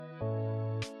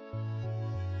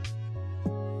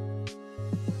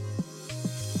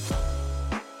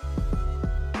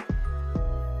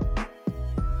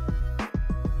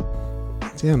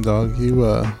Damn, dog, you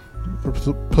were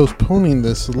postponing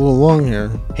this a little long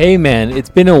here. Hey, man, it's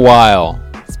been a while.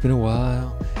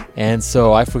 And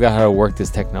so I forgot how to work this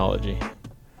technology.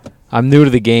 I'm new to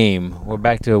the game. We're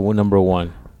back to number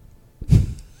one.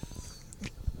 Send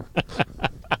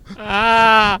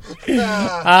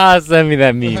me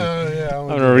that meme. Yeah, I'm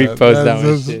gonna repost that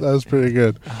one. That was pretty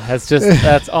good.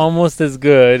 That's almost as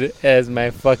good as my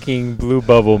fucking blue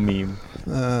bubble meme.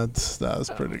 That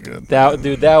was pretty good.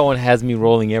 That one has me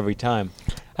rolling every time.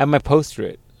 I might poster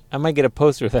it. I might get a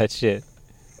poster of that shit.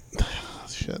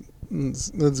 Shit.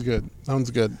 That's good. Sounds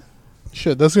good.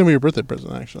 Shit, that's gonna be your birthday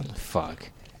present, actually.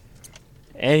 Fuck.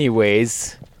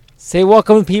 Anyways, say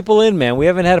welcome people in, man. We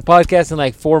haven't had a podcast in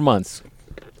like 4 months.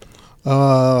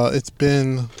 It's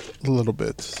been a little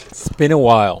bit. It's been a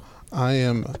while. I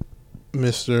am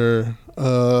Mr.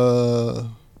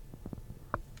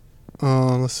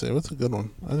 Let's see. What's a good one?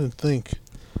 I didn't think.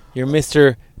 You're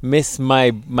Mr. Miss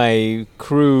my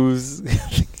cruise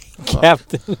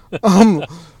captain.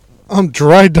 I'm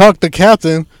Dry Dock the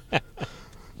captain.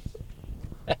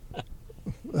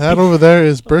 That over there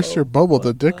is Burst Your Bubble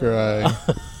the Dicker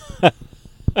Eye.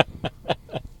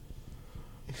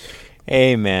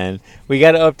 Hey man, we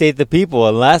got to update the people.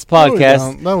 On last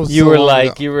podcast, you were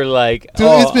like,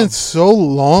 dude, it's been so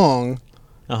long.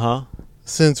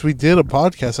 Since we did a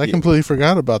podcast, I completely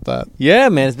forgot about that. Yeah,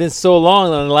 man, it's been so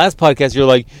long. On the last podcast, you're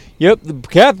like, "Yep, the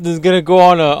captain's gonna go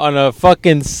on a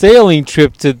fucking sailing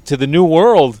trip to the new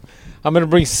world. I'm gonna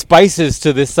bring spices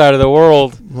to this side of the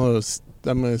world. I'm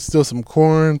gonna steal some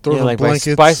corn, throw some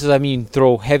blankets. By spices, I mean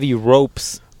throw heavy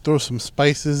ropes. Throw some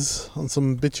spices on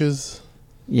some bitches.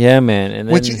 Yeah, man, and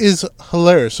then, which is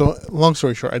hilarious. So, long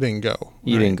story short, I didn't go.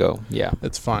 You didn't go. Yeah,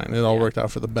 it's fine. It all worked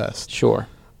out for the best. Sure.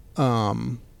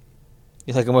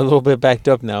 It's like I'm a little bit backed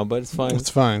up now, but it's fine. It's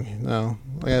fine. No,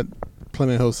 I got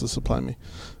plenty of hosts to supply me.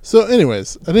 So,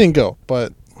 anyways, I didn't go,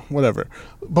 but whatever.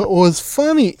 But what was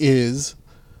funny is,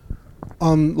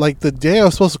 like the day I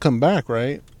was supposed to come back,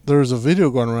 right? There was a video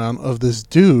going around of this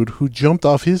dude who jumped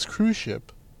off his cruise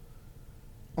ship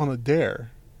on a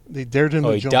dare. They dared him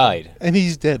to jump. Oh, he died. And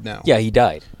he's dead now. Yeah, he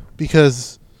died.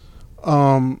 Because,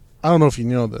 I don't know if you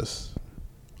know this.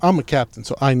 I'm a captain,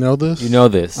 so I know this. You know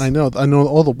this. I know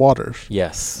all the waters.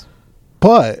 Yes.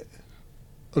 But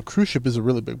a cruise ship is a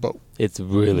really big boat. It's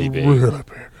really big. Really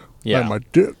big. Yeah. Like my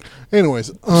dick.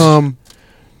 Anyways,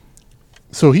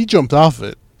 so he jumped off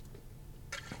it.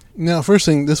 Now, first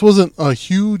thing, this wasn't a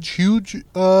huge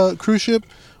cruise ship,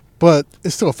 but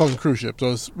it's still a fucking cruise ship,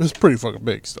 so it's pretty fucking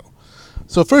big still.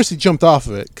 So first he jumped off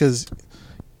of it because,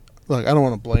 like, I don't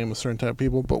want to blame a certain type of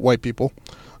people, but white people.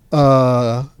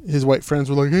 His white friends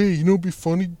were like, "Hey, it'd be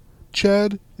funny,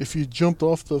 Chad, if you jumped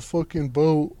off the fucking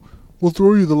boat. We'll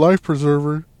throw you the life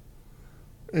preserver,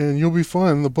 and you'll be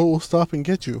fine. The boat will stop and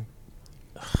get you."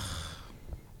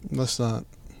 That's not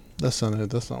it.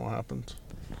 That's not what happened.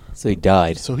 So he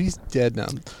died. So he's dead now.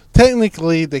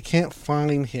 Technically, they can't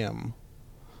find him,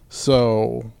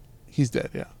 so he's dead.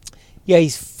 Yeah. Yeah,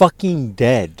 he's fucking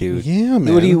dead, dude. Yeah,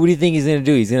 man. What do you think he's gonna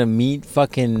do? He's gonna meet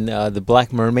fucking the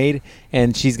Black Mermaid,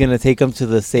 and she's gonna take him to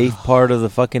the safe part of the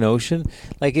fucking ocean.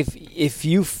 Like if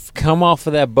you come off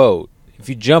of that boat, if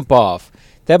you jump off,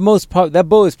 that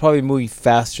boat is probably moving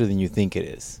faster than you think it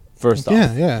is. First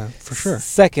off, yeah, for sure.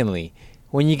 Secondly,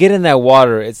 when you get in that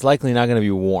water, it's likely not gonna be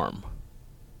warm.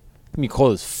 It's gonna be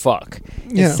cold as fuck.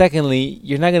 Yeah. And secondly,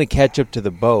 you're not gonna catch up to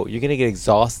the boat. You're gonna get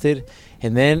exhausted,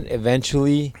 and then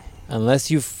eventually,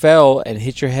 unless you fell and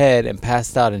hit your head and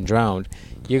passed out and drowned,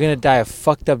 you're going to die a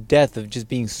fucked up death of just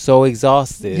being so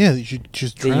exhausted. Yeah, you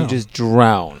just drown. That you just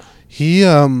drown. He,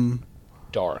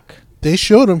 Dark. They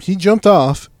showed him. He jumped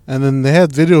off, and then they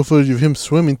had video footage of him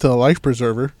swimming to the life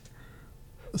preserver.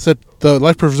 Said the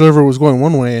life preserver was going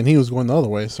one way, and he was going the other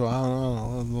way, so I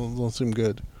don't know. It don't seem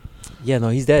good. Yeah, no,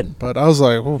 he's dead. But I was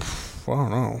like, I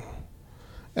don't know.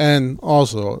 And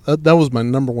also, that was my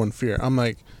number one fear. I'm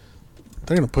like,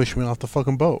 they're going to push me off the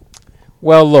fucking boat.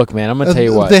 Well, look, man, I'm going to tell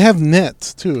you what. They have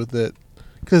nets, too,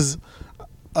 because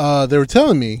they were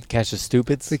telling me. Catch the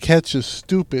stupids? They catch the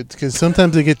stupids, because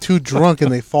sometimes they get too drunk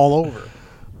and they fall over.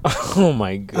 Oh,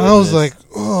 my goodness. And I was like,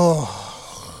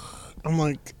 oh. I'm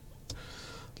like,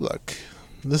 look,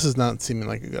 this is not seeming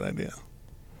like a good idea.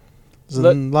 There's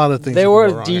a lot of things. There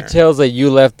were details that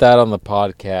you left out on the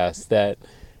podcast that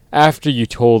after you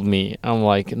told me, I'm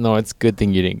like, no, it's a good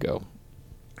thing you didn't go.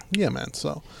 Yeah, man,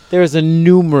 so. There's a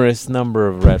numerous number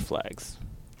of red flags.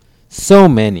 So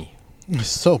many.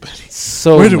 So many.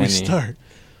 So Where many. do we start?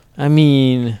 I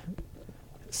mean,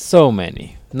 so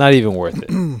many. Not even worth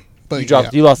it.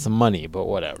 But you lost some money, but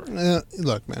whatever.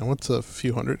 Look, man, what's a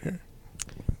few hundred here?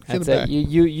 That's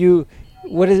it.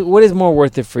 what is more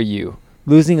worth it for you?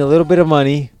 Losing a little bit of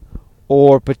money,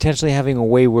 or potentially having a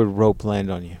wayward rope land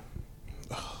on you?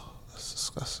 That's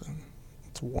disgusting.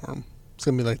 It's warm. It's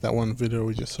gonna be like that one video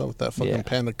we just saw with that fucking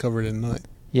panda covered in nut.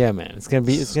 Yeah, man. It's gonna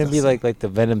be like the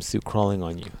venom suit crawling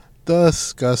on you.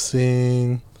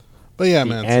 Disgusting. But yeah, the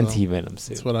man. Anti-venom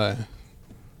suit.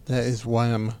 That is why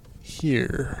I'm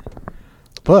here.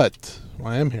 But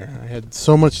why I'm here, I had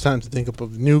so much time to think up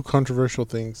of new controversial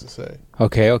things to say.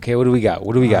 Okay. What do we got?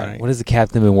 Right. What has the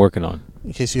captain been working on?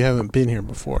 In case you haven't been here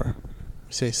before,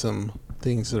 say some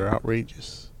things that are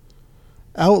outrageous.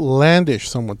 Outlandish,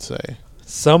 some would say.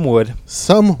 Some would.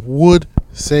 Some would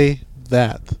say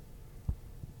that.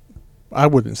 I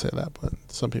wouldn't say that, but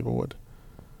some people would.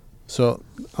 So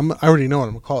I already know what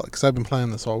I'm going to call it because I've been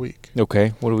planning this all week.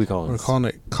 Okay. What are we calling We're this? calling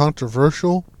it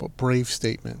controversial but brave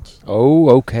statements. Oh,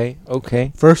 okay.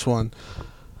 First one.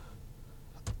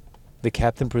 The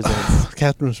captain presents.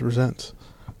 Captain presents.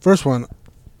 First one.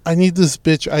 I need this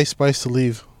bitch Ice Spice to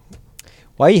leave.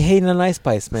 Why are you hating on Ice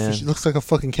Spice, man? She looks like a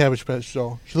fucking Cabbage Patch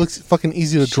doll. She looks fucking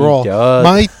easy to draw. She does.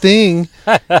 My thing.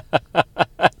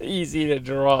 Easy to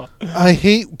draw. I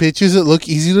hate bitches that look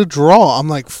easy to draw. I'm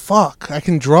like, fuck, I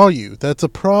can draw you. That's a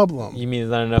problem. You mean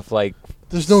there's not enough like?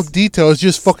 There's no detail. It's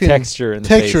just fucking texture. In the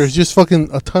texture face. is just fucking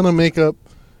a ton of makeup,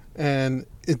 and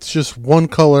it's just one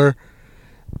color.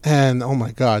 And oh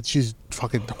my god, she's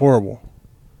fucking horrible.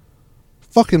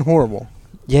 Fucking horrible.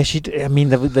 Yeah, I mean,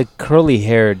 the curly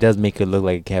hair does make it look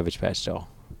like a Cabbage Patch doll.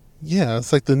 Yeah,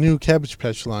 it's like the new Cabbage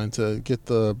Patch line to get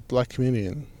the black community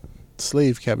in.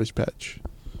 Slave Cabbage Patch.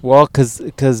 Well,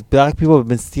 because black people have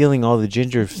been stealing all the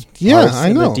ginger parts I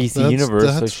in know. the DC universe,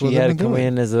 so that's she what had to they've been come doing.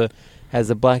 in as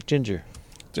a black ginger.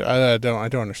 I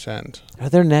don't understand. Are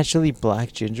there naturally black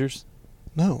gingers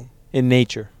No. in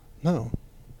nature? No.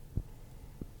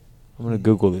 I'm gonna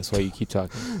Google this while you keep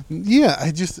talking. Yeah,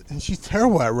 and she's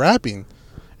terrible at rapping.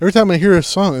 Every time I hear a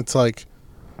song, it's like,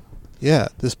 yeah,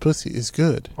 this pussy is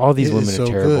good. All these It women is are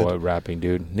so terrible good. at rapping,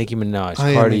 dude. Nicki Minaj, I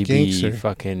am Cardi a B, gangster.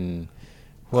 fucking.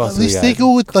 Who else At we least got? they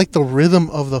go with like the rhythm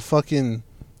of the fucking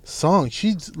song.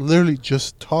 She's literally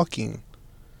just talking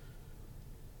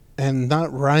and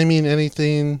not rhyming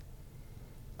anything.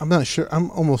 I'm not sure. I'm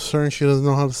almost certain she doesn't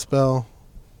know how to spell.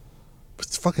 But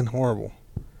it's fucking horrible.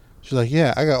 She's like,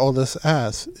 yeah, I got all this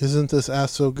ass. Isn't this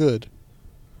ass so good?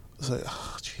 It's like,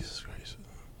 oh, Jesus Christ.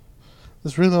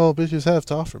 That's really all bitches have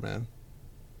to offer, man.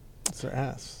 It's their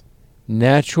ass.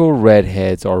 Natural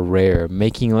redheads are rare,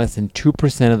 making less than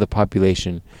 2% of the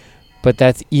population, but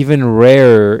that's even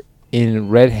rarer in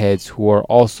redheads who are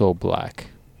also black.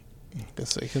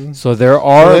 Guess they can. So there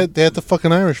are They had the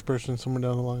fucking Irish person somewhere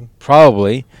down the line.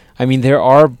 probably, I mean, there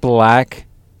are black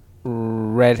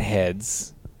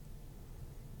redheads,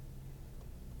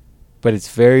 but it's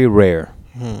very rare.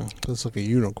 Looks like a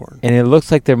unicorn. And it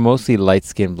looks like they're mostly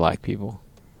light-skinned black people.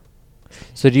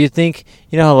 So do you think,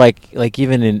 you know how like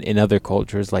even in other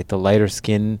cultures, like the lighter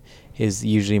skin is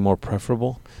usually more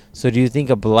preferable? So do you think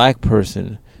a black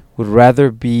person would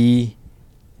rather be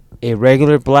a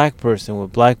regular black person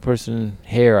with black person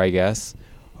hair, I guess,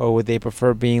 or would they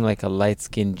prefer being like a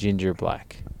light-skinned ginger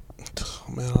black? Oh,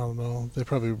 man, I don't know. They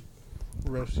probably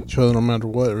roast each other no matter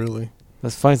what, really.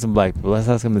 Let's find some black people. Let's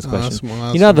ask them this question.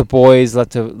 That's You know how the boys love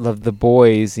the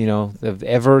boys, you know, the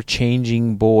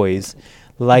ever-changing boys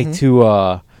like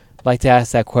to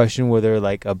ask that question whether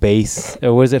like a base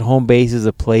or was it home base is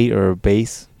a plate or a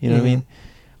base, you know what I mean?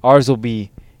 Ours will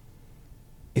be,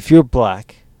 if you're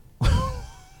black,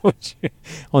 which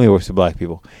only works for black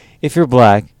people. If you're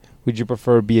black, would you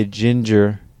prefer to be a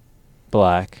ginger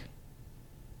black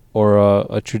or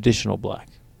a traditional black?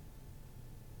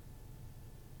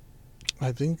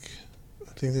 I think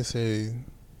they say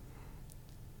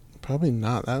probably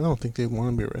not. I don't think they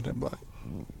want to be redhead black.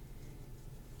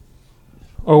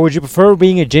 Or would you prefer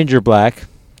being a ginger black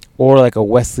or like a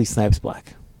Wesley Snipes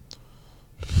black?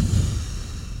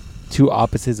 Two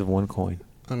opposites of one coin.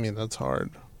 I mean, that's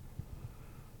hard.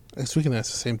 I guess we can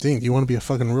ask the same thing. Do you want to be a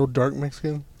fucking real dark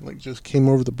Mexican? Like, just came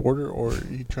over the border? Or are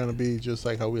you trying to be just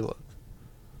like how we look?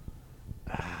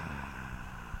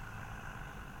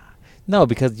 No,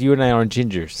 because you and I aren't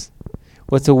gingers.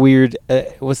 What's a weird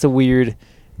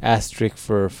asterisk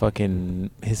for fucking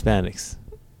Hispanics?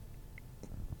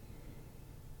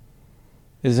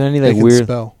 Is there any They like can weird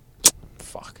spell.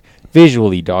 fuck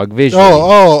visually, dog? Visually.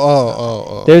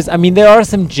 Oh. I mean, there are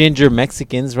some ginger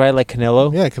Mexicans, right? Like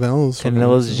Canelo. Yeah,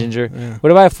 Canelo's ginger. Yeah.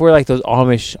 What about if we're like those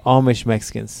Amish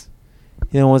Mexicans?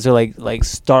 You know, ones that are like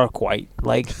stark white,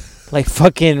 like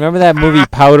fucking. Remember that movie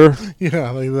Powder?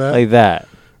 Yeah, like that. Like that.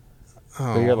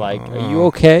 Oh, Where you're like, are you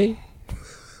okay?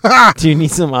 Do you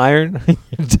need some iron in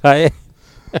your diet?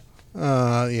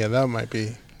 Yeah, that might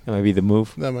be the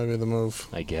move. the move.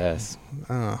 I guess.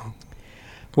 Oh.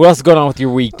 What else is going on with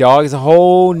your week, dog? It's a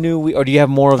whole new week. Or do you have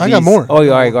more of I these? got more. Oh, all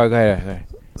right, go ahead.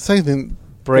 Second thing,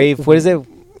 Brave. What is it?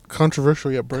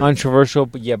 controversial yet brave. Controversial,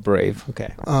 but yet brave.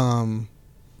 Okay.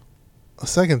 A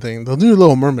second thing, the new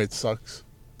Little Mermaid sucks.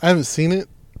 I haven't seen it,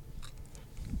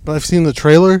 but I've seen the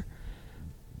trailer.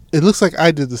 It looks like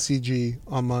I did the CG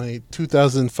on my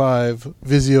 2005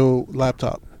 Vizio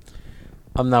laptop.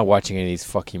 I'm not watching any of these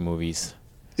fucking movies.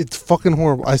 It's fucking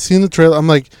horrible. I seen the trailer. I'm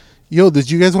like, yo,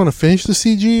 did you guys want to finish the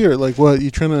CG or like what?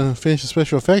 You trying to finish the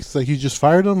special effects? Like you just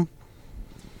fired them?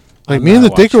 Like I'm me and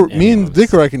not the Dicker, watching me any and of the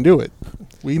Dicker, I can do it.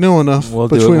 We know enough We'll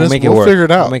do it. between We'll us. make it We'll work. figure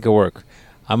it out. We'll make it work.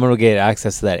 I'm gonna get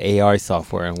access to that AI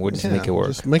software and we'll just Yeah, make it work.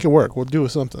 Just make it work. We'll do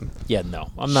something. Yeah,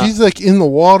 no, I'm not. She's like in the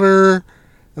water,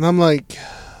 and I'm like,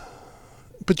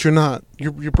 but you're not.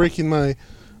 You're breaking my.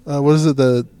 What is it?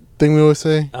 The thing we always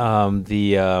say.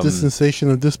 The Dispensation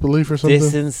of disbelief or something.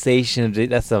 Dispensation.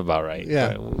 That's about right.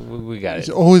 Yeah. Right, we got it. She's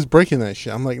always breaking that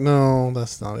shit. I'm like, no,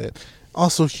 that's not it.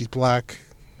 Also, she's black.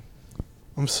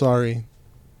 I'm sorry.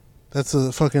 That's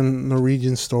a fucking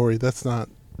Norwegian story. That's not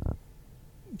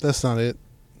it.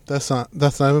 That's not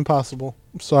even possible.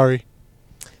 I'm sorry.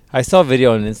 I saw a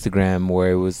video on Instagram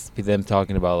where it was them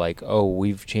talking about like, oh,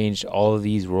 we've changed all of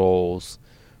these roles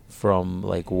from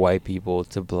like white people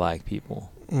to black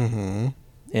people. Mm-hmm.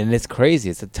 And it's crazy.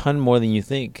 It's a ton more than you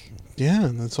think. Yeah,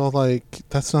 and it's all like,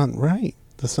 that's not right.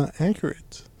 That's not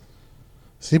accurate.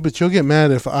 See, but you'll get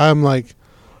mad if I'm like,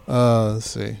 let's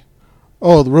see.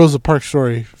 Oh, the Rosa Parks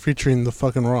story featuring the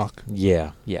fucking Rock.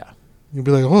 Yeah. You'd be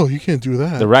like, oh, you can't do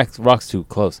that. The Rock's too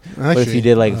close. Actually, But if you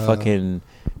did like fucking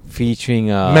featuring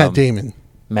Matt Damon.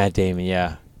 Matt Damon,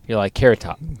 yeah. You're like Carrot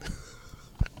Top.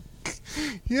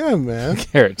 Yeah, man.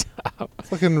 Carrot Top.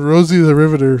 Fucking Rosie the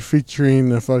Riveter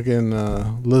featuring fucking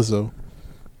Lizzo.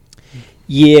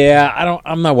 Yeah,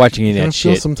 I'm not watching any of I that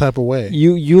feel shit. some type of way.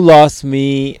 You lost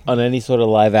me on any sort of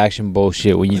live action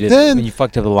bullshit when you when you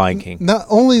fucked up the Lion King. Not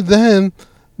only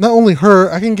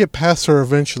her, I can get past her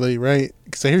eventually, right?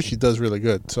 Because I hear she does really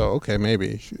good. So, okay,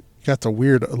 maybe. She got the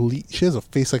weird elite. She has a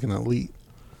face like an elite.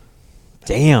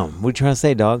 Damn, what you trying to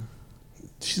say, dog?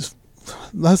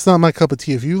 That's not my cup of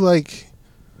tea. If you like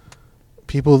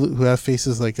people who have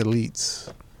faces like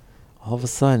elites. All of a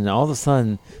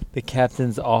sudden, the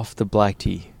captain's off the black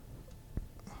tee.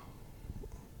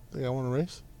 Think I want to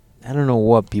race? I don't know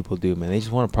what people do, man. They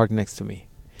just want to park next to me.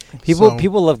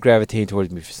 People love gravitating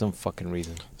towards me for some fucking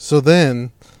reason. So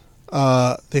then,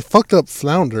 they fucked up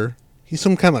Flounder. He's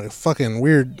some kind of fucking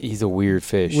weird. He's a weird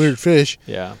fish.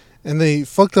 Yeah. And they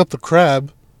fucked up the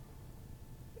crab.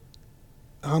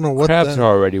 I don't know what. Crabs are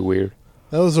already weird.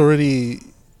 That was already.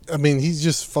 I mean, he's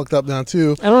just fucked up now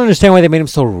too. I don't understand why they made him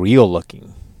so real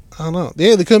looking. I don't know.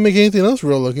 Yeah, they couldn't make anything else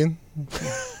real looking.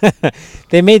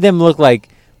 They made them look like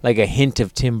a hint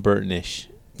of Tim Burton-ish.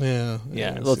 Yeah,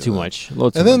 a little too much.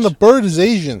 And then the bird is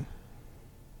Asian.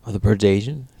 Oh, the bird's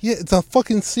Asian? Yeah, it's a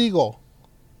fucking seagull.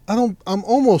 I'm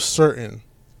almost certain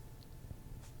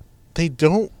they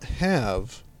don't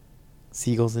have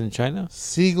seagulls in China?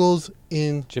 Seagulls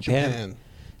in Japan.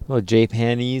 Well,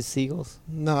 Japanese seagulls?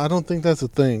 No, I don't think that's a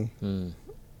thing.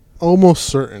 Almost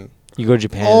certain. You go to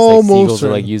Japan, it's like seagulls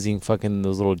are like using fucking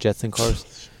those little Jetson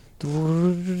cars.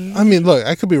 I mean, look,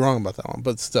 I could be wrong about that one,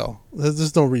 but still,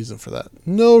 there's no reason for that.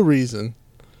 No reason.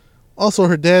 Also,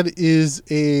 her dad is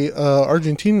a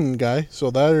Argentinian guy,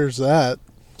 so there's that.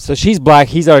 So she's black,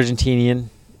 he's Argentinian.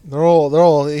 They're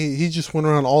all. He just went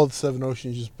around all the 7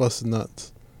 oceans, just busting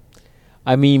nuts.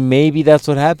 I mean, maybe that's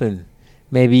what happened.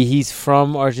 Maybe he's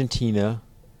from Argentina,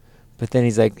 but then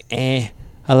he's like, I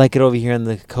like it over here on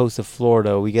the coast of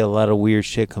Florida. We get a lot of weird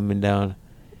shit coming down.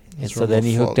 And so then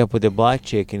he hooked up with a black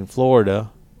chick in Florida.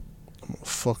 I'm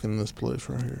fucking this place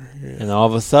right here. Yeah. And all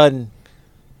of a sudden,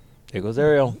 there goes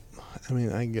Ariel. I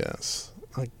mean, I guess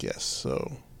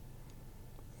so.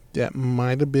 That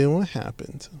might have been what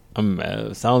happened.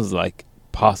 Sounds like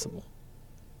possible.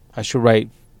 I should write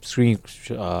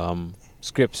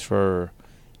scripts for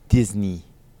Disney.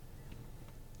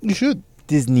 You should.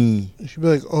 Disney. You should be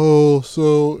like, oh,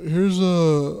 so here's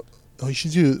a... Oh, you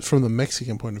should do it from the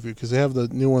Mexican point of view, because they have the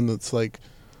new one that's like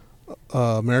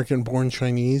American-born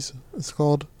Chinese, it's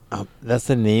called. That's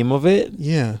the name of it?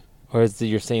 Yeah. Or is it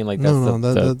you're saying like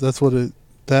that's that's what it...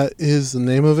 That is the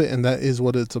name of it, and that is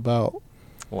what it's about.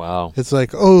 Wow. It's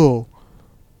like, oh,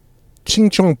 Ching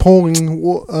Chong Pong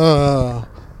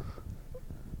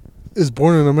is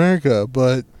born in America,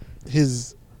 but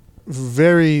his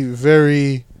very,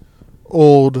 very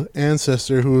old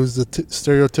ancestor, who is the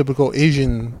stereotypical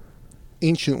Asian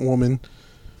ancient woman,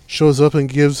 shows up and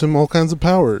gives him all kinds of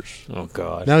powers. Oh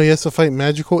God. Now he has to fight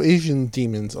magical Asian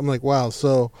demons. I'm like, wow.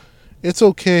 So it's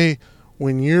okay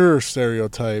when you're a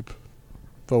stereotype,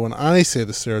 but when I say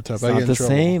the stereotype, It's I not get in the trouble.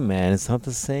 same, man. It's not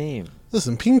the same.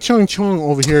 Listen, Ping Chong Chong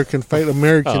over here can fight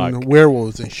American Fuck.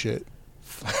 werewolves and shit.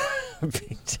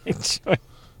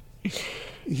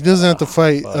 He doesn't have to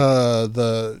fight fuck.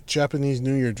 the Japanese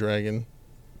New Year dragon.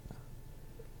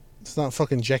 It's not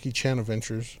fucking Jackie Chan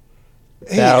Adventures.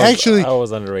 Hey, actually, that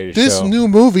was underrated. this show. new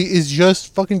movie is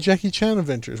just fucking Jackie Chan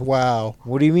Adventures. Wow.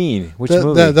 What do you mean? Which The,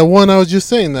 movie? the one I was just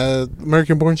saying, the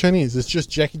American Born Chinese. It's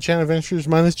just Jackie Chan Adventures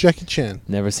minus Jackie Chan.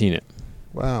 Never seen it.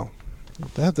 Wow.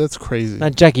 That's crazy.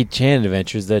 Not Jackie Chan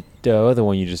Adventures. That other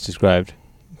one you just described.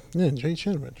 Yeah, Jackie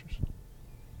Chan Adventures.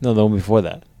 No, the one before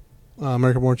that.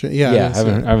 American Born Chinese. Yeah, Yeah, I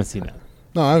I haven't seen that.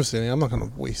 No, I haven't seen it. I'm not going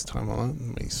to waste time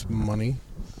on it. Waste money.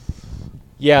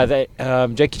 Yeah, that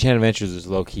Jackie Chan Adventures is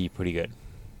low key pretty good.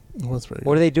 What's pretty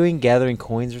What are they doing? Gathering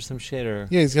coins or some shit or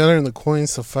Yeah, he's gathering the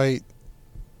coins to fight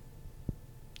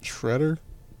Shredder.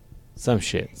 some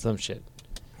shit.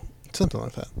 Something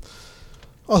like that.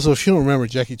 Also, if you don't remember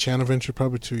Jackie Chan Adventure,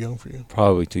 probably too young for you.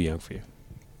 Probably too young for you.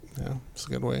 Yeah, it's a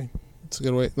good way.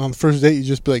 And on the first date, you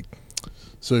just be like,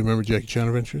 so you remember Jackie Chan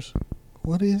Adventures?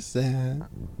 What is that?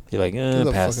 You're like, Get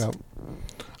the pass. fuck out.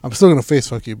 I'm still going to face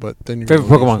fuck you, but then you're Favorite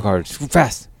gonna leave. Pokemon card,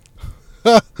 fast.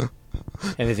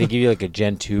 And if they give you like a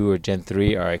Gen 2 or Gen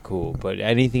 3, all right, cool. But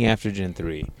anything after Gen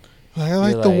 3, I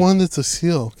like You're the like- one that's a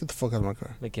seal. Get the fuck out of my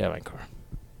car. like, get out of my car.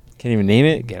 Can't even name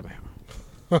it. Get out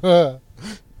of my car.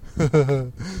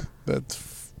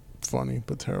 That's funny,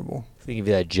 but terrible. They give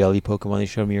you that jelly Pokemon you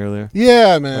showed me earlier.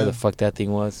 Yeah, Where man. the fuck that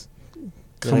thing was.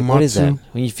 You're like, what is that?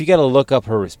 Komatsu. If you got to look up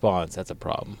her response, that's a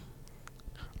problem.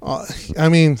 I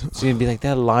mean, So you're going to be like,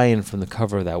 that lion from the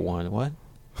cover of that one. What?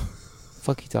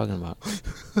 Fuck you talking about?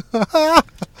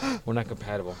 We're not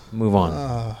compatible. Move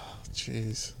on.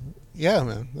 jeez. Yeah,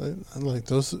 man. I like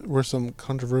those were some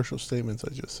controversial statements I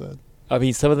just said. I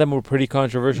mean, some of them were pretty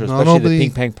controversial, No, especially nobody- the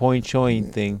ping pong point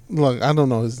showing thing. Look, I don't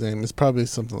know his name. It's probably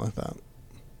something like that.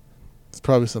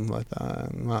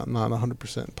 I'm not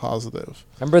 100% positive.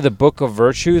 Remember the Book of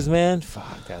Virtues, man?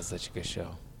 Fuck, that's such a good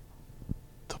show.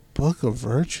 The Book of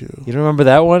Virtue. You don't remember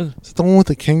that one? Is it the one with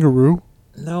the kangaroo?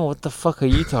 No, what the fuck are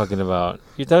you talking about?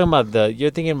 You're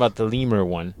thinking about the lemur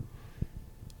one.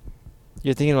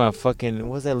 You're thinking about fucking,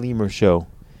 what's that lemur show?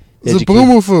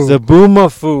 Zaboomafoo.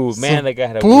 Zaboomafoo. Man, that guy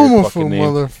had a weird fucking Zaboomafoo, name.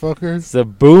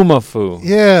 motherfuckers. Zaboomafoo.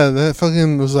 Yeah, that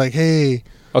fucking was like, hey,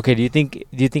 Okay, do you think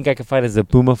I could find a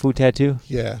Zaboomafoo tattoo?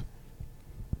 yeah.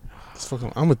 It's fucking,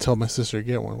 I'm gonna tell my sister to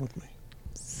get one with me.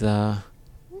 Zaboom.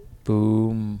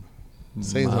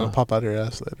 Say it's gonna pop out of your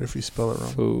ass later if you spell it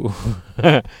wrong. Foo.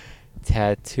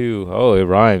 Tattoo. Oh, it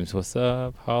rhymes. What's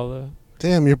up? Holla.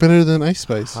 Damn, you're better than Ice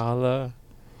Spice. Holla.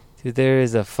 Dude, there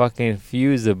is a fucking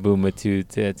few Zaboomafoo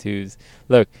tattoos.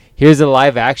 Look, here's a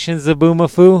live action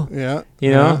Zaboomafoo. Yeah.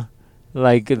 You know?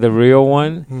 Like the real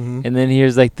one. Mm-hmm. And then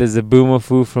here's like the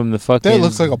Zaboomafoo from the fucking... That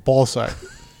looks like a ball sack.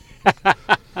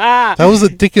 That was a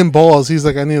dick and balls. He's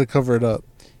like, I need to cover it up.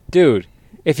 Dude,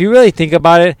 if you really think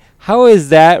about it, how is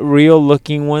that real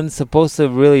looking one supposed to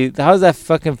really... How is that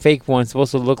fucking fake one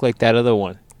supposed to look like that other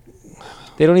one?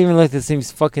 They don't even look the same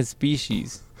fucking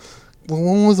species. Well,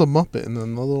 one was a Muppet and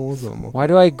then the other one wasn't a Muppet. Why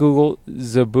do I Google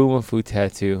Zaboomafoo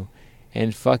tattoo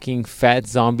and fucking fat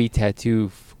zombie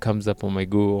tattoo comes up on my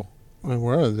Google? I mean,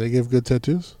 where are they? They give good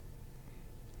tattoos?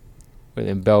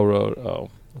 In Bell Road. Oh,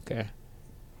 okay.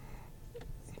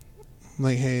 I'm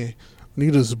like, hey, I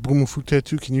need a Zaboomafoo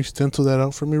tattoo. Can you stencil that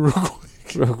out for me real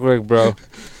quick? Real quick, bro.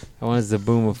 I want I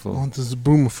Zaboomafoo. want the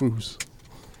Zaboomafoos.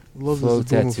 I love Flow the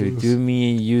tattoo. Zaboomafoo. Do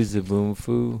me and you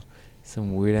Zaboomafoo.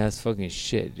 Some weird ass fucking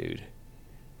shit, dude.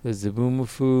 The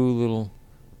Zaboomafoo little...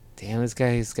 Damn, this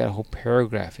guy's got a whole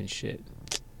paragraph and shit.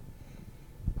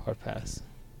 Hard pass.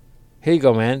 Here you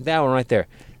go, man. That one right there.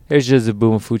 There's your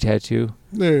Zaboomafoo tattoo.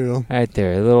 There you go. Right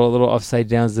there. A little upside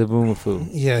down Zaboomafoo.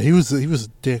 Yeah, he was a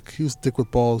dick. He was a dick with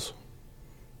balls.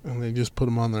 And they just put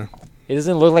him on there. It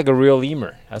doesn't look like a real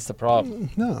lemur. That's the problem.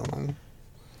 No,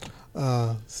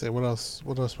 man. Say, what else?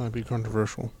 What else might be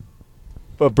controversial?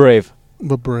 But brave.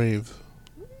 But brave.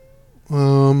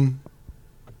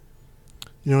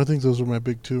 I think those are my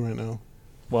big two right now.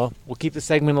 Well, we'll keep the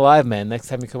segment alive, man. Next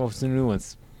time you come up with some new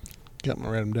ones. Got me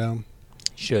write them down.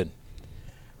 Should.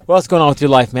 What else going on with your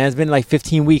life, man? It's been like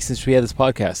 15 weeks since we had this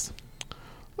podcast.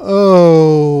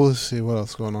 Oh, let's see what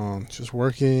else going on. Just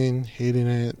working, hating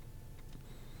it.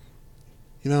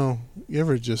 You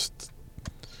ever just...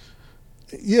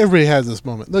 Everybody has this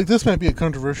moment. Like, this might be a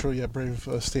controversial yet brave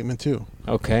statement too.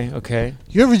 Okay.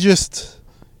 You ever just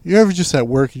at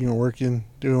work and you're working,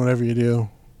 doing whatever you do,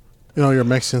 You know, you're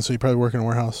Mexican, so you probably work in a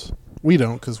warehouse. We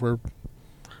don't, because we're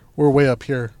way up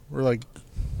here. We're like,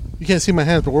 you can't see my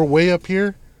hands, but we're way up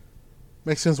here.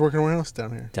 Mexicans work in a warehouse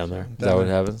down here. Down there. Is that what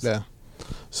happens? Yeah.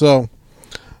 So,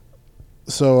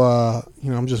 you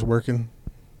know, I'm just working.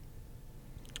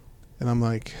 And I'm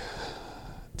like,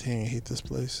 dang, I hate this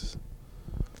place.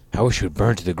 I wish it would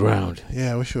burn to the ground.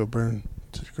 Yeah, I wish it would burn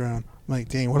to the ground. I'm like,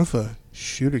 dang, what if a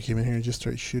shooter came in here and just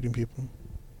started shooting people?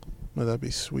 Well, that'd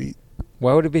be sweet.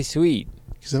 Why would it be sweet?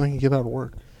 Because then I can get out of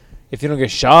work. If you don't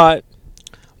get shot,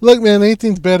 Look, man,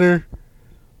 anything's better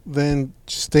than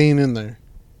just staying in there.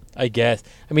 I guess.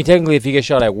 I mean, technically, if you get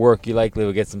shot at work, you likely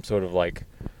will get some sort of like.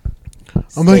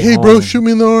 I'm like, hey, bro, shoot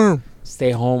me in the arm.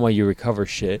 Stay home while you recover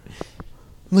shit.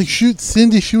 I'm like, shoot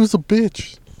Cindy. She was a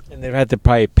bitch. And they'd have to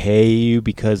probably pay you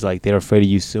because like they're afraid of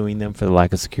you suing them for the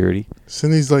lack of security.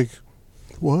 Cindy's like,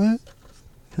 what?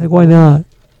 Like, why not?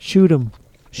 Shoot him.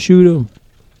 Shoot him.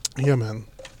 Yeah, man.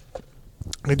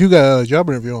 I do got a job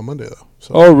interview on Monday, though.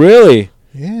 So. Oh, really?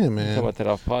 Yeah, man. Talk about that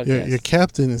off podcast. Your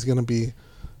captain is going to be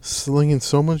slinging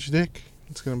so much dick.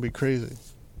 It's going to be crazy.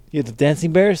 You the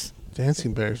dancing bears?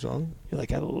 Dancing bears, dog. You're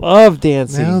like, I love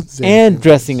dancing Now it's and dancing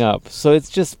dressing bears. up. So it's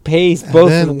just pays And both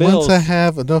then of the bills. once I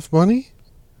have enough money,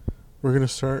 we're going to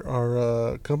start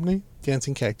our company,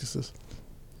 Dancing Cactuses.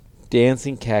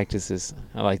 Dancing cactuses.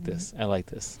 I like this. I like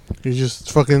this. You're just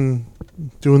fucking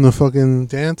doing the fucking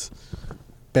dance.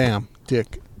 Bam,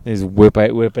 dick. They just whip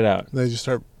it out. They just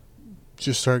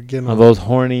start getting All those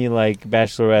horny like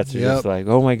bachelorettes are Yep. just like,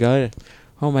 oh my god,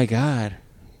 oh my god.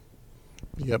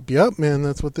 Yep, man.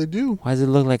 That's what they do. Why does it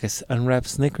look like a unwrapped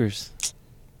Snickers?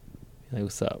 Like,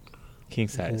 what's up? King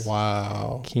size.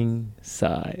 Wow. King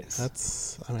size.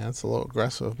 That's a little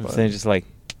aggressive. I'm But saying just like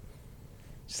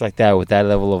that with that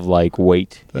level of like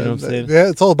weight. You know what I'm saying? Yeah,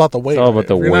 it's all about the weight. It's all about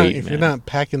the weight, If you're man. not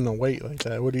packing the weight like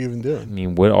that, what are you even I doing?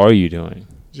 mean, what are you doing?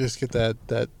 Just get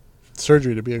that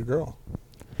surgery to be a girl.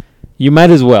 You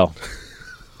might as well.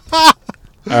 All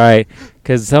right,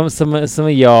 because some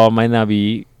of y'all might not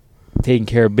be taking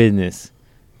care of business,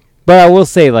 but I will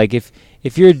say, like, if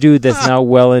you're a dude that's not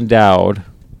well endowed,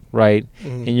 right,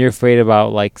 Mm. and you're afraid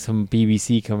about like some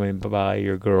BBC coming by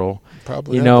your girl,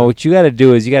 Probably. you know what you got to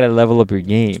do is you got to level up your He's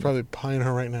game. probably pieing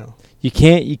her right now. You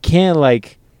can't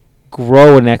like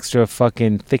grow an extra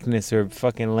fucking thickness or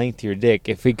fucking length to your dick.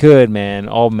 If we could, man,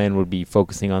 all men would be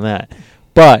focusing on that.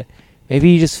 But maybe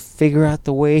you just figure out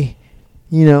the way,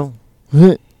 you know. You know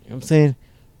what I'm saying?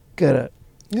 Gotta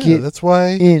Yeah, get that's why.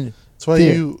 in. That's why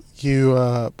there.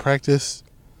 you practice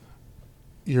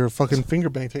your fucking finger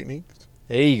bang technique.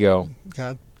 There you go.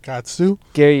 Gots to.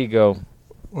 There you go.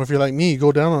 Or if you're like me, you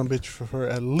go down on a bitch for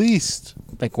at least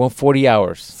Like 140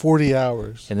 hours. 40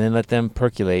 hours. And then let them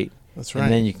percolate. That's right.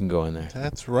 And then you can go in there.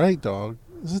 That's right, dog.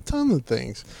 There's a ton of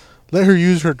things. Let her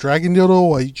use her dragon dildo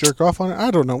while you jerk off on her.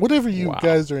 I don't know. Whatever you Wow.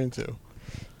 guys are into.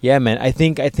 Yeah, man. I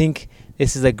think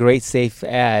this is a great safe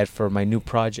ad for my new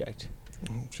project.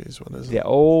 Oh, jeez, what is The it?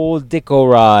 old Dick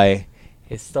O'Rye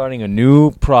is starting a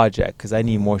new project because I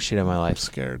need more shit in my I'm life.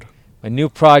 scared. My new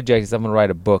project is I'm gonna write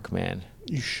a book, man.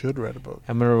 You should write a book.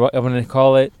 I'm gonna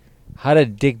call it "How to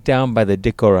Dig Down by the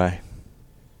Dick O'Rye."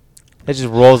 That just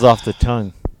rolls off the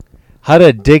tongue. How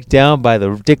to dig down by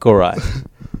the Dick O'Rye.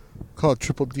 Call it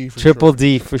Triple D for Triple short.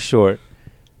 D for short.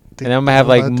 Dick And I'm gonna have down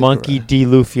like by Dick Monkey O'Rye. D.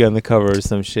 Luffy on the cover or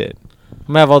some shit. I'm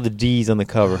gonna have all the D's on the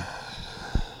cover.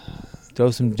 Throw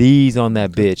some D's on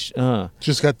that bitch.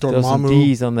 Just got Throw some Dormammu.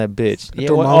 D's on that bitch. Got Yeah,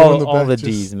 Dormammu all in the back, the just-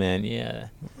 D's, man. Yeah.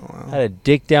 Wow. How to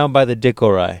dig down by the Dick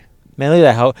O'Rye. Man, look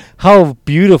at that. How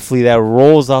beautifully that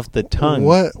rolls off the tongue.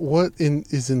 What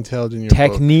is entailed in your book?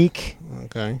 Technique,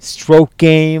 Okay. stroke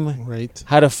game, Right.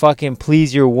 how to fucking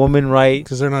please your woman right.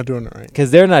 Because they're not doing it right. Because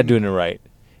they're not doing it right.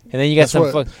 And then you got That's some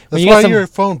what- fuck. That's you why got some, your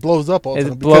phone blows up all the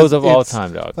time. it blows up all the it's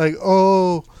time, dog. Like,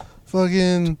 oh,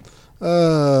 fucking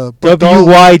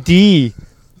Bartholomew WYD.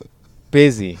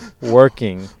 Busy.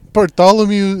 Working.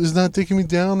 is not taking me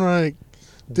down right.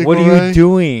 Dick What are O'Rye. you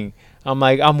doing? I'm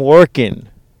like, I'm working.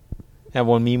 That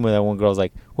one meme where that one girl's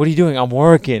like, what are you doing? I'm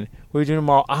working. What are you doing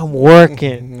tomorrow? I'm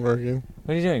working. Working.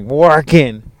 What are you doing?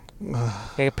 Working. I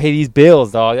gotta pay these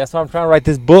bills, dog. That's why I'm trying to write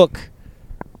this book.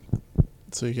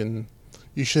 So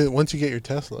you should, once you get your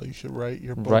Tesla, you should write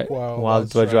your book Right. While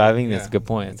it's driving? That's a good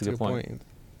point. That's a good point.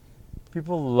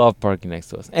 People love parking next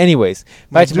to us. Anyways,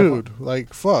 back to my Dude,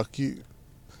 like, fuck you.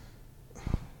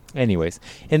 Anyways,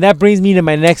 and that brings me to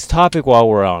my next topic while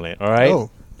we're on it, all right?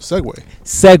 Oh, segue.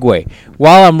 Segue.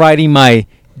 While I'm writing my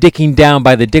Dicking Down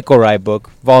by the Dick O'Rye book,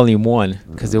 volume 1,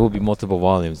 because there will be multiple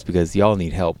volumes because y'all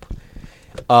need help.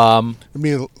 I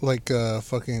mean, like,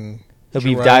 fucking. There'll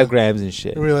be Jiraiya. diagrams and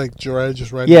shit. I mean, like, Jiraiya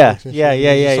just writing. Yeah, books and yeah, shit.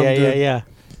 yeah, yeah, Some yeah, dude- yeah.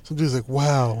 Some dude's like,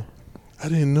 wow, I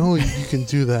didn't know you can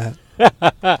do that.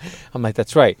 I'm like,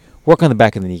 that's right. Work on the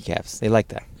back of the kneecaps. They like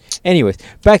that. Anyways,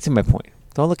 back to my point.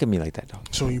 Don't look at me like that, dog.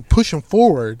 So you push them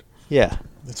forward. Yeah.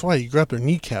 That's why you grab their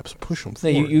kneecaps, push them No,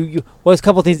 forward. you. Well, there's a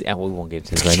couple of things. And we won't get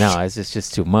into this right now. It's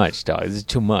just too much, dog. This is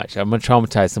too much. I'm gonna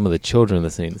traumatize some of the children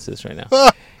listening to this right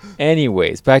now.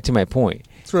 Anyways, back to my point.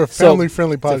 It's for a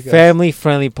family-friendly podcast. It's a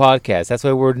family-friendly podcast. That's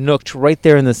why we're nooked right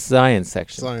there in the science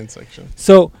section. Science section.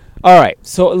 So, all right.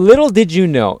 So, little did you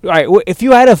know. All right. If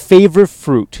you had a favorite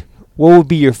fruit, what would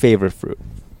be your favorite fruit?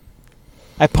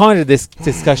 I pondered this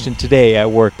discussion today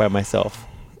at work by myself.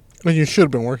 Well, you should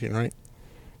have been working, right?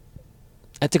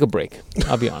 I took a break.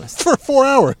 I'll be honest. For 4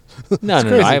 hours. No.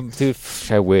 Dude, I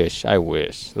wish.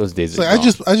 Those days It's are like,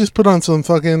 gone. I just put on some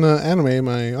fucking anime in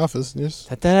my office. And just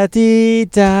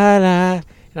Da-da-da-dee-da-da.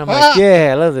 And I'm like, yeah,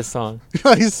 I love this song.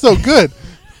 He's so good.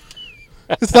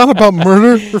 It's not about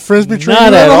murder or friends betraying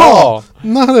Not you at all.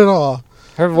 Not at all.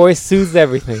 Her voice soothes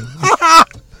everything.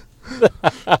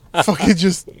 Fucking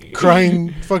just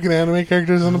crying fucking anime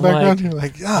characters in the background. You're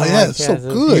like, oh, yeah, it's so it's a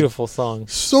good. beautiful song.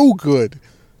 So good.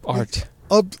 Art.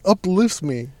 Uplifts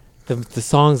me. The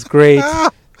song's great.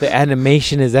 Ah! The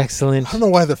animation is excellent. I don't know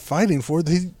why they're fighting for it.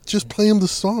 They just play them the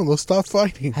song. They'll stop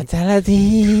fighting.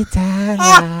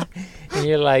 Da-da-dee-da-da. And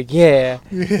you're like, yeah.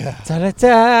 Yeah.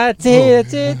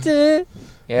 Da-da-da-dee-da-dee-da.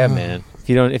 Yeah, man.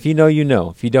 If you know, you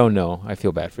know. If you don't know, I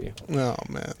feel bad for you. Oh,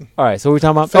 man. All right, so we're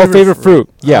talking about Favorite favorite fruit.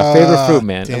 Yeah, favorite Ah, fruit,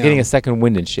 man. damn. I'm getting a second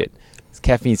wind and shit. This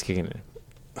caffeine's kicking in.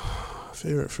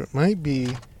 Favorite fruit might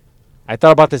be... I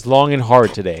thought about this long and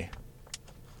hard today.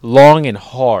 Long and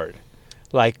hard.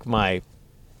 Like my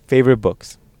favorite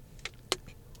books.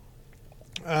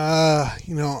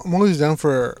 I'm always down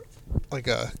for like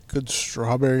a good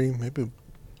strawberry, maybe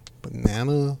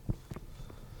banana.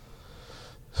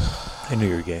 I knew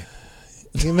you were gay.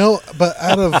 But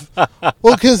out of...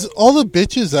 Well, because all the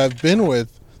bitches I've been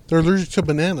with, they're allergic to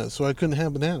bananas, so I couldn't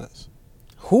have bananas.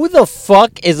 Who the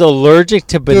fuck is allergic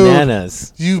to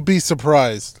bananas? You'd be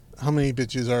surprised how many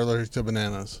bitches are allergic to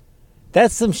bananas.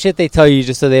 That's some shit they tell you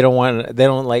just so they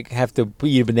don't like have to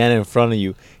eat a banana in front of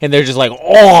you, and they're just like,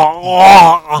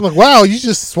 oh. I'm like, wow, you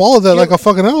just swallowed that like a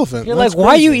fucking elephant. You're That's like,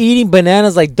 why are you crazy. eating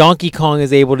bananas like Donkey Kong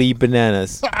is able to eat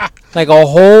bananas, like a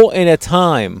hole in a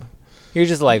time? You're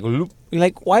just like, loop. You're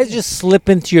like, why does it just slip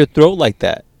into your throat like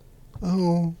that?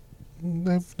 Oh,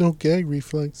 I have no gag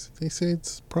reflex. They say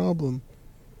it's a problem.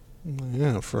 I'm like,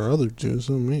 yeah, for other Jews,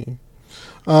 not me.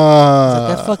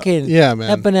 That fucking yeah, man.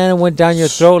 That banana went down your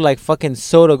throat like fucking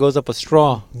soda goes up a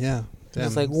straw. Yeah, damn,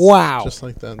 It's like, wow. just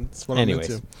like that. That's what Anyways.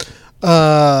 I'm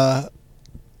into.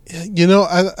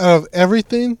 Out of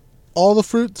everything, all the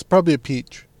fruits, probably a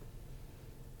peach.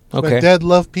 My Okay. dad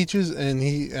loved peaches,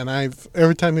 and I've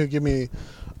every time he'll give me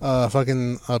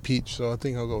fucking a peach, so I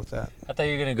think I'll go with that. I thought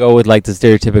you were gonna go with like the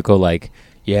stereotypical like,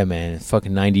 yeah, man,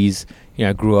 fucking 90s.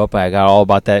 I grew up. I got all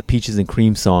about that peaches and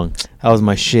cream song. That was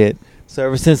my shit. So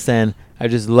ever since then, I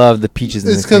just love the peaches.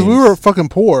 It's because we were fucking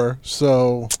poor,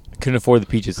 so couldn't afford the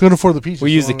peaches. couldn't afford the peaches.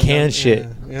 We used so the canned yeah, shit.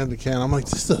 Yeah, the can. I'm like,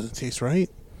 this doesn't taste right.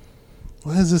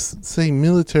 Why does this say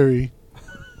military?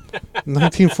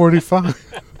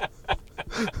 1945.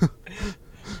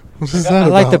 What is that I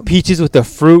about? like the peaches with the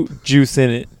fruit juice in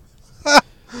it. I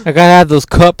gotta have those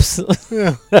cups.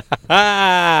 Yeah.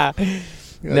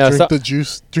 No, Drink so- the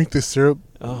juice. Drink the syrup.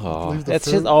 Oh, Leave the that's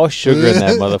fruit. just all sugar in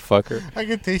that motherfucker. I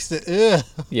can taste it. Ugh.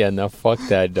 Yeah, no, fuck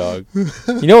that, dog.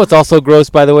 You know what's also gross,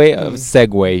 by the way?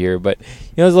 Segue here, but you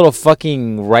know those little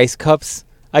fucking rice cups?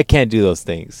 I can't do those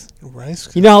things.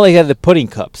 Rice. You know how they have the pudding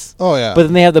cups, Oh yeah. but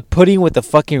then they have the pudding with the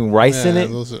fucking rice in Yeah, it.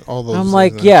 Those are, all those. I'm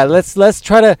like, yeah, let's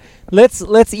try to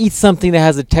let's eat something that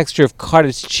has the texture of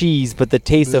cottage cheese, but the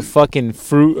taste of fucking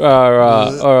fruit or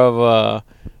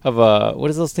of what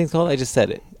is those things called? I just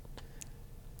said it.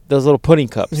 Those little pudding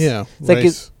cups. Yeah. It's like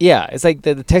rice. it's like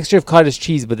the texture of cottage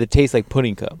cheese, but the taste like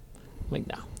pudding cup. I'm like,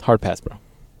 nah, hard pass, bro.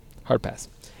 Hard pass.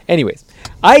 Anyways,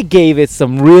 I gave it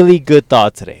some really good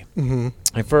thought today. Mm-hmm.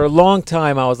 And for a long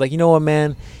time, I was like, you know what,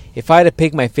 man? If I had to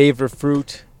pick my favorite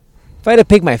fruit, I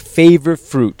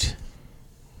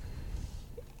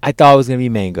thought it was going to be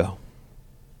mango.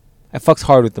 I fucks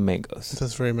hard with the mangoes.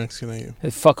 That's very Mexican of you. I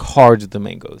fuck hard with the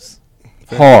mangoes.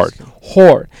 Very Hard. Mexican.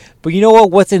 Hard. But you know what?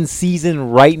 What's in season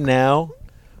right now?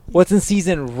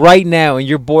 And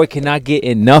your boy cannot get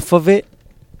enough of it?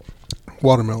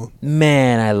 Watermelon.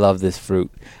 Man, I love this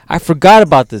fruit. I forgot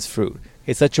about this fruit.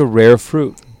 It's such a rare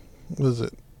fruit. What is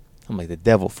it? I'm like the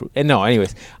devil fruit. And no,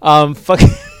 anyways. Fuck.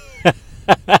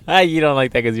 You don't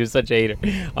like that because you're such a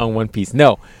hater on One Piece.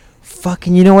 No.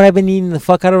 Fucking, you know what I've been eating the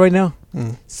fuck out of right now?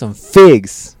 Some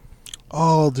figs.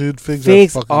 Oh, dude, figs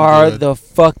Figs are fucking are good. the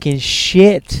fucking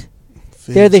shit.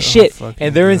 They're the Figs are shit. fucking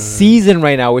And they're in good. season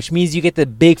right now, which means you get the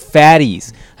big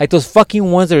fatties. Like those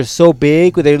fucking ones that are so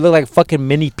big, where they look like fucking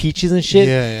mini peaches and shit.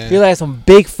 Yeah, You're like some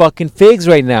big fucking figs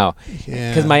right now.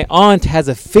 yeah. Because my aunt has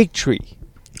a fig tree.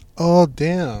 Oh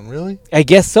damn! Really? I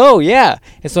guess so, yeah.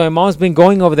 And so my mom's been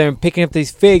going over there and picking up these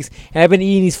figs, and I've been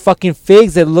eating these fucking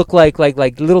figs that look like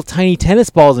little tiny tennis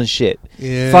balls and shit.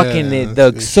 Yeah. Fucking, that's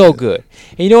they're good so shit. good.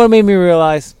 And you know what made me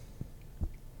realize?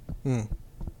 Hmm.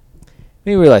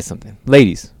 Made me realize something.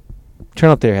 Ladies,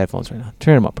 turn up their headphones right now.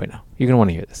 Turn them up right now. You're gonna want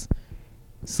to hear this.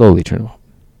 Slowly turn them up,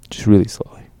 just really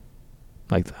slowly,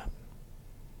 like that,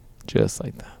 just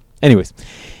like that. Anyways,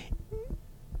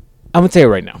 I'm gonna tell you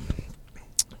right now.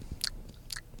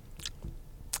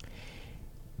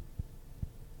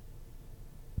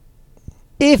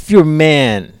 If your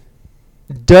man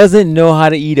doesn't know how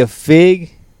to eat a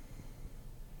fig,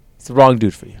 it's the wrong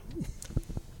dude for you.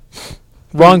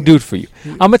 Wrong dude for you.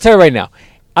 I'm going to tell you right now.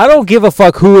 I don't give a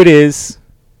fuck who it is.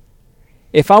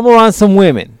 If I'm around some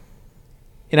women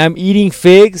and I'm eating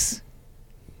figs,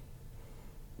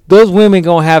 those women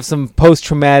going to have some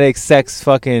post-traumatic sex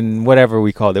fucking whatever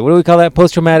we call it. What do we call that?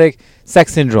 Post-traumatic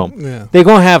sex syndrome. Yeah. They're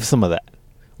going to have some of that.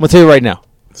 I'm going to tell you right now.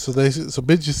 So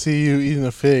bitches see you eating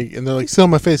a fig and they're like, "Sit on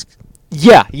my face."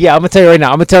 Yeah, I'm gonna tell you right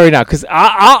now. Because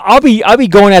I'll be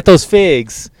going at those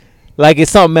figs like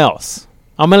it's something else.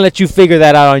 I'm gonna let you figure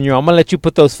that out on your own. I'm gonna let you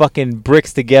put those fucking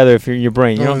bricks together if you're in your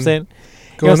brain. You know what I'm saying?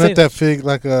 Going what I'm at that fig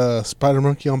like a spider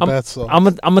monkey on bath salt. I'm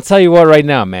gonna tell you what right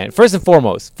now, man. First and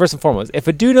foremost, if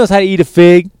a dude knows how to eat a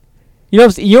fig, you know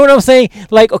what I'm saying?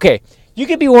 Like, okay, you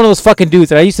could be one of those fucking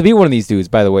dudes, and I used to be one of these dudes,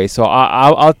 by the way. So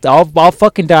I'll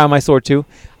fucking die on my sword too.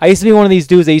 I used to be one of these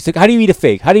dudes that used to. How do you eat a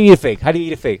fig? How do you eat a fig? How do you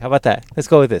eat a fig? How about that? Let's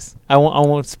go with this. I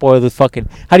won't spoil the fucking.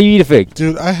 How do you eat a fig?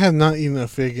 Dude, I have not eaten a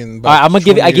fig in. All right, I'm gonna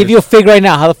give. I give you a fig right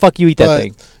now. How the fuck you eat that But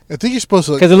thing? I think you're supposed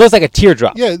to. Because it looks like a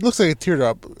teardrop. Yeah, it looks like a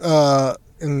teardrop.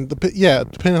 And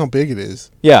depending on how big it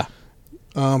is. Yeah.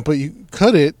 But you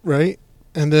cut it right,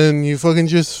 and then you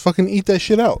just fucking eat that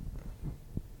shit out.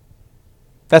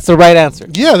 That's the right answer.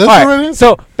 Yeah, that's All the right answer.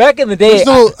 So back in the day,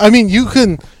 I mean, you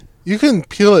can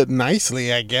peel it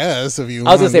nicely, I guess, if you.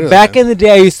 I was gonna say back in the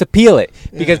day I used to peel it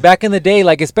because back in the day,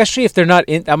 like especially if they're not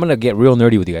in, I'm gonna get real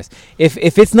nerdy with you guys. If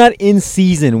it's not in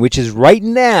season, which is right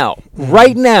now,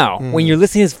 when you're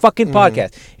listening to this fucking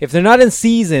podcast, if they're not in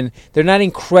season, they're not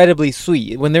incredibly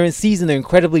sweet. When they're in season, they're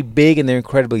incredibly big and they're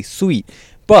incredibly sweet.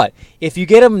 But if you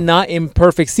get them not in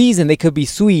perfect season, they could be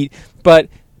sweet, but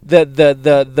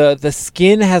the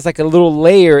skin has like a little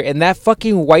layer, and that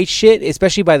fucking white shit,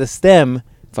 especially by the stem.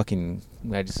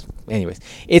 Anyways,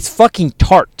 it's fucking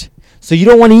tart. So you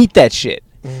don't want to eat that shit.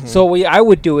 Mm-hmm. So what I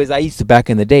would do is I used to back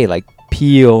in the day like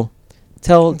peel.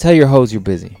 Tell your hoes you're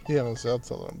busy. Yeah, I'll tell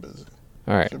her I'm busy.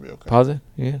 All right. Should be okay. Pause it.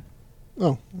 Yeah.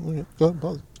 Oh, okay. Go ahead,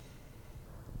 pause it.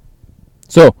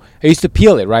 So I used to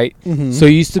peel it, right? Mm-hmm. So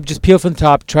you used to just peel from the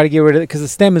top, try to get rid of it, because the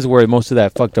stem is where most of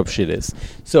that fucked up shit is.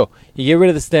 So you get rid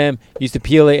of the stem, you used to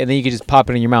peel it, and then you could just pop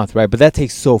it in your mouth, right? But that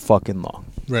takes so fucking long.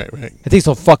 Right. It takes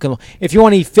so fucking long. If you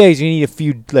want to eat figs, you need a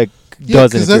few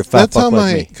dozen if you're a fat fuck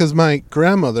like me. Because my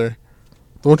grandmother,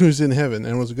 the one who's in heaven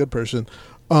and was a good person,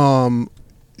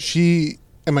 she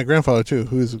and my grandfather too,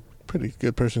 who is a pretty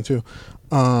good person too.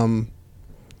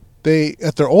 They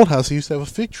at their old house they used to have a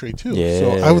fig tree too. Yeah.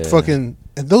 So I would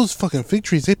and those fucking fig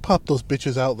trees, they pop those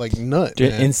bitches out like nut.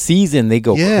 Man. In season, they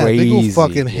go yeah, crazy. they go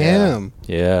fucking ham.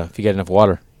 Yeah, if you get enough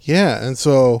water. Yeah, and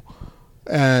so,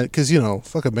 because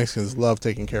fucking Mexicans love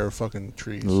taking care of fucking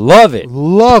trees. Love it.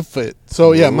 Love it.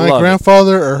 So yeah, my Love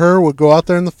grandfather or her would go out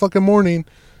there in the fucking morning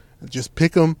and just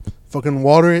pick them, fucking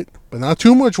water it, but not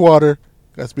too much water.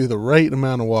 Got to be the right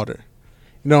amount of water.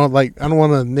 Like I don't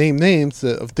want to name names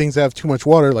of things that have too much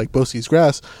water, like Bosie's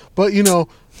grass, but the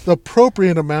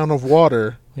appropriate amount of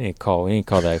water. We ain't call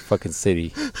that fucking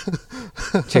city.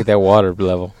 Check that water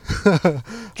level.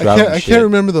 I can't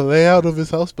remember the layout of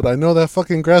his house, but I know that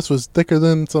fucking grass was thicker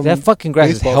than some. That fucking grass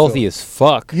is healthy as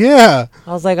fuck. Yeah.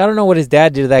 I was like, I don't know what his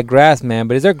dad did to that grass, man,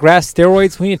 but is there grass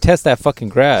steroids? We need to test that fucking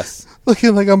grass.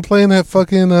 Looking like I'm playing at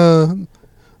fucking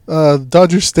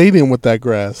Dodger Stadium with that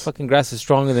grass. Fucking grass is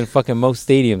stronger than fucking most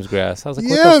stadiums' grass. I was like,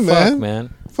 what Yeah, the fuck,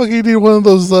 man? Fucking need one of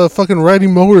those fucking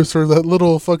riding mowers for that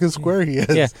little fucking square he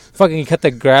has. Yeah, fucking you cut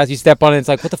the grass, you step on it, it's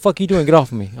like, what the fuck are you doing? Get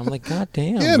off of me. I'm like, god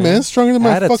damn. Yeah, man, stronger than my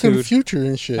Attitude. fucking future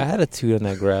and shit. Attitude on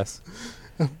that grass.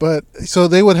 But so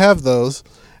they would have those,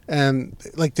 and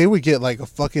like they would get like a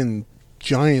fucking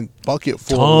giant bucket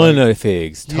full. Ton of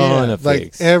figs. Ton of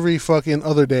figs. Like every fucking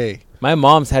other day. My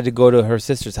mom's had to go to her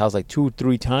sister's house like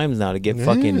 2-3 times now to get Yeah.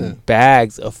 fucking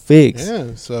bags of figs.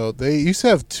 Yeah, so they used to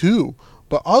have two,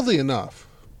 but oddly enough,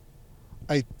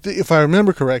 if I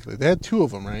remember correctly, they had 2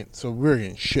 of them, right? So we were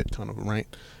getting shit ton of them, right?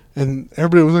 And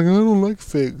everybody was like, I don't like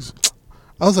figs.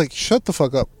 I was like, shut the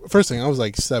fuck up. First thing, I was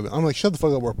like 7. I'm like, shut the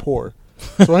fuck up, we're poor.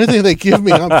 So anything they give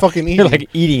me, I'm fucking eating. You're like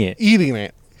eating it. Eating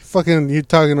it. Fucking, you're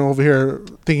talking over here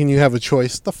thinking you have a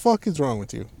choice. The fuck is wrong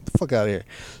with you? The fuck out of here.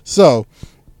 So,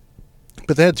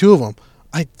 but they had 2 of them.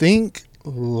 I think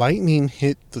lightning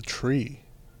hit the tree,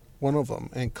 one of them,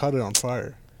 and caught it on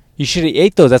fire. You should have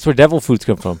ate those. That's where devil foods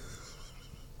come from.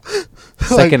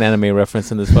 Second anime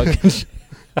reference in this fucking.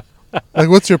 Like,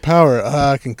 what's your power?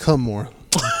 I can come more.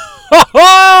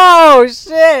 Oh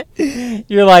shit!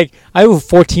 You're like, I have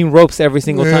 14 ropes every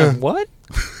single time. What?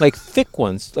 Like thick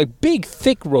ones, like big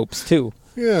thick ropes too.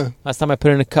 Yeah. Last time I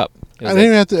put it in a cup. I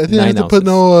didn't have to put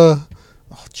no.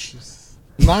 Oh jeez.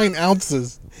 9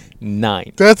 ounces.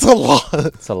 9. That's a lot.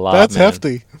 That's a lot. That's man.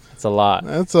 hefty. That's a lot.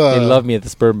 They love me at the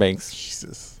sperm banks.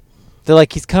 Jesus. They're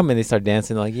like, he's coming. They start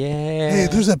dancing. They're like, yeah. Hey,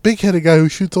 there's that big-headed guy who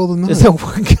shoots all the nuts.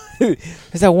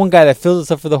 There's that one guy that fills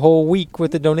us up for the whole week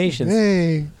with the donations.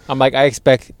 Hey. I'm like, I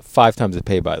expect 5 times the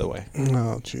pay, by the way.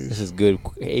 Oh, jeez. This is good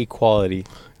A quality.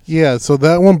 Yeah, so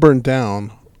that one burned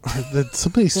down.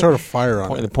 Somebody started a fire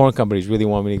on it. The porn companies really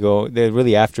want me to go. They're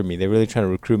really after me. They're really trying to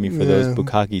recruit me for those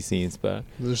bukkake scenes. But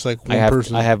there's like one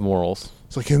person. I have morals.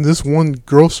 It's like, can this one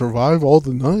girl survive all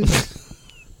the night?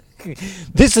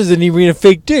 This isn't even a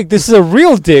fake dick. This is a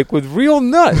real dick with real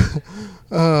nut.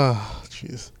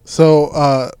 Jeez.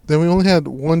 So then we only had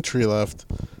 1 tree left,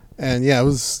 and yeah, it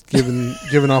was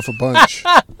giving off a bunch.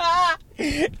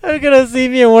 They're gonna see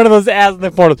me in one of those ads in the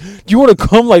pornos. Do you want to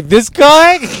come like this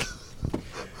guy?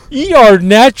 Eat our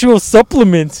natural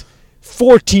supplement.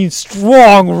 14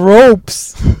 strong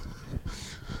ropes.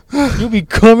 You'll be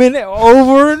coming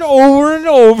over and over and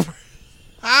over.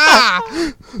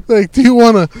 Like, do you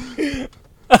want to?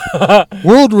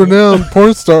 World-renowned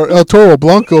porn star El Toro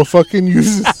Blanco fucking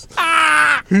uses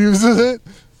it.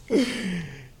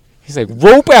 He's like,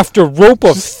 rope after rope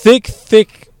of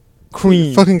thick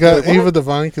cream. Fucking got Ava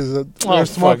Devine because their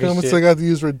small comments shit. they got to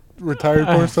use retired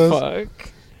porn stars. Fuck.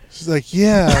 She's like,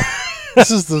 yeah, this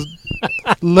is the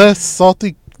less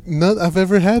salty nut I've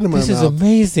ever had in my mouth. This is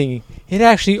amazing. It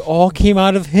actually all came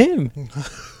out of him.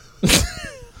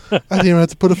 I didn't even have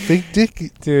to put a fake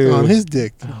dick on his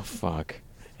dick. Oh, fuck.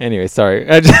 Anyway, sorry.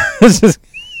 I just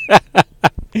I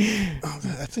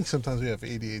think sometimes we have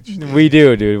ADHD. We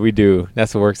do, dude. We do.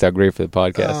 That's what works out great for the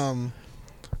podcast.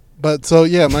 But so,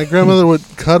 yeah, my grandmother would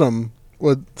cut them,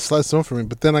 would slice them for me.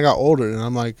 But then I got older, and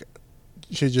I'm like,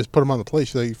 she'd just put them on the plate.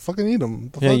 She's like, fucking eat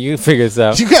them. Yeah, you figure this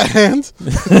out. You got hands?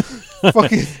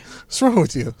 Fucking, what's wrong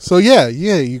with you? So, yeah,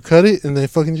 you cut it, and they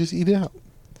fucking just eat it out.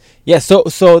 Yeah, so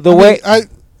the way...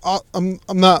 I'm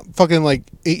not fucking like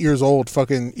 8 years old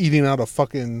fucking eating out a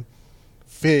fucking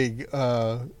fig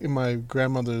in my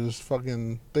grandmother's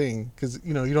fucking thing because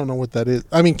you don't know what that is.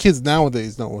 I mean, kids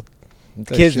nowadays know what.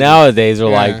 Kids nowadays are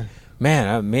like,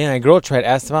 man, a girl tried to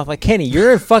ask them out like, Kenny,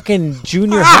 you're in fucking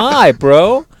junior high,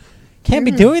 bro. Can't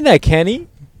be doing that, Kenny.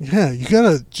 Yeah, you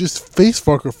gotta just face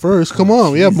fuck her first. Come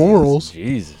on, we have morals.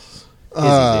 Jesus.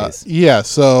 Yeah.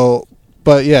 So,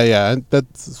 but yeah,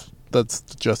 that's the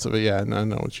gist of it. Yeah, and I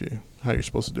know how you're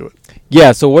supposed to do it.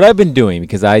 Yeah, so what I've been doing,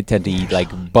 because I tend to eat like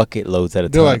bucket loads at a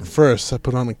time. Like, first I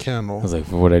put on a candle. I was like,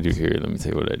 what do I do here? Let me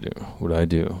tell you what I do. What I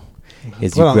do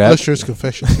is put you on grab Usher's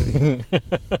Confession City.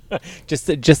 just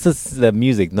the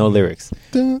music, no lyrics.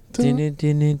 Dun, dun. You got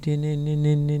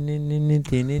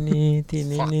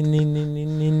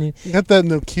that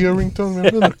Nokia ringtone?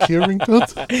 Remember the Nokia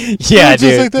ringtones? Yeah, it's dude.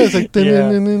 just like that. It's like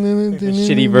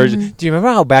shitty version. Do you remember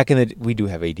how back in the we do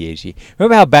have ADHD?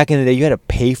 Remember how back in the day you had to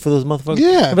pay for those motherfuckers?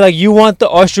 Yeah. They'd be like, you want the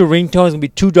Usher ringtone? It's gonna be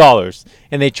 $2,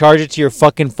 and they charge it to your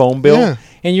fucking phone bill,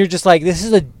 and you're just like, this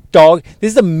is a dog.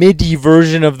 This is a MIDI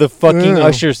version of the fucking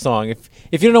Usher song.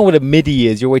 If you don't know what a MIDI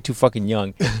is, you're way too fucking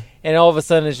young. And all of a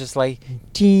sudden it's just like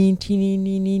teen.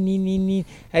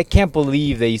 I can't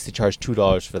believe they used to charge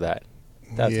 $2 for that.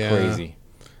 That's crazy.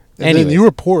 And then you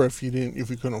were poor if you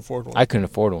couldn't afford one. I couldn't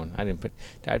afford one. I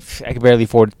could barely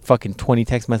afford fucking 20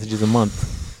 text messages a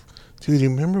month. Dude, you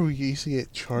remember we used to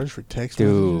get charged for text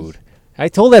messages? Dude. I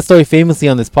told that story famously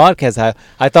on this podcast. How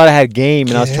I thought I had game,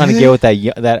 and I was trying to get with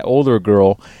that older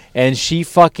girl, and she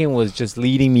fucking was just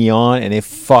leading me on, and it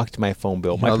fucked my phone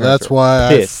bill. That's why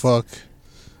pissed. I fuck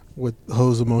with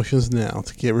hoes emotions now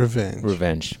to get revenge.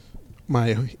 Revenge.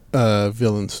 My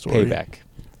villain story. Payback.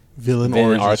 Villain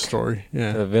origin arc. Story.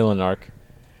 Yeah. The villain arc.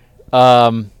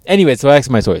 Anyway, so that's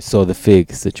my story. So the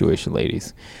fig situation,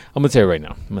 ladies. I'm gonna tell you right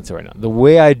now. The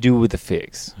way I do with the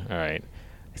figs. All right.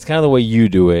 It's kind of the way you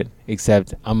do it,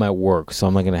 except I'm at work, so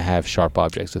I'm not going to have sharp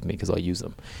objects with me because I'll use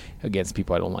them against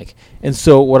people I don't like. And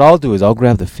so what I'll do is I'll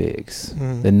grab the figs,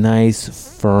 the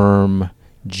nice, firm,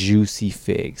 juicy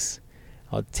figs.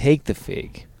 I'll take the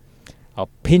fig.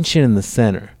 I'll pinch it in the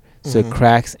center so it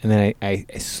cracks, and then I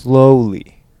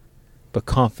slowly but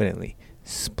confidently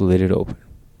split it open,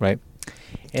 right?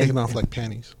 Taking off like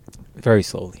panties. Very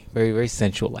slowly. Very, very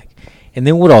sensual-like. And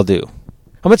then what I'll do,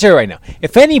 I'm going to tell you right now,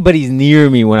 if anybody's near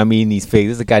me when I'm eating these figs,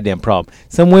 this is a goddamn problem.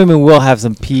 Some women will have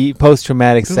some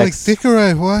post-traumatic They're sex. like,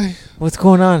 Dickerai, why? What's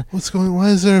going on? Why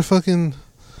is there a fucking...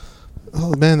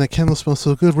 Oh, man, that candle smells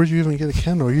so good. Where'd you even get a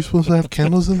candle? Are you supposed to have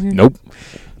candles in here? Nope.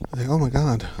 Like, oh, my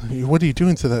God. What are you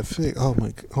doing to that fig?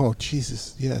 Oh,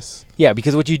 Jesus, yes. Yeah,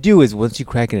 because what you do is once you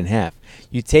crack it in half,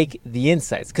 you take the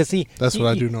insides. Because, see... That's what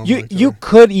I do normally. You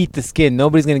could eat the skin.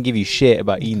 Nobody's going to give you shit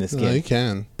about eating the skin. No, you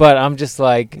can. But I'm just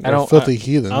like... You're a filthy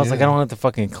heathen. I was like, I don't have to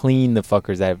fucking clean the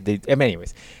fuckers.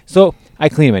 Anyways. So, I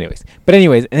clean them anyways. But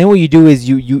anyways, and then what you do is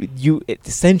you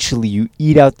essentially, you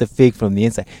eat out the fig from the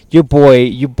inside. Your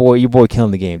boy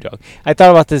killing the game, dog. I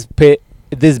thought about this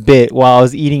bit while I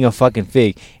was eating a fucking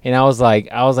fig, and I was like,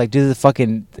 this is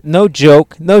fucking no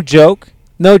joke.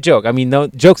 I mean, no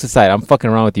jokes aside, I'm fucking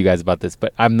around with you guys about this,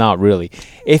 but I'm not really.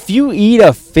 If you eat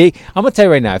a fig, I'm gonna tell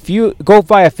you right now. If you go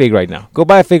buy a fig right now,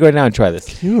 and try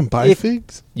this. Can you even buy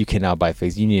figs? You cannot buy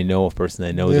figs. You need to know a person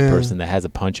that knows a person that has a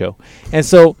poncho, and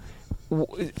so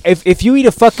if you eat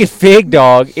a fucking fig,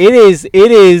 dog, it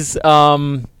is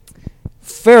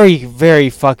very, very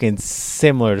fucking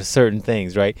similar to certain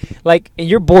things, right? Like, and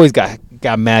your boy's got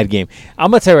mad game.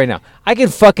 I'm gonna tell you right now, I can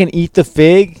fucking eat the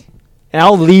fig, and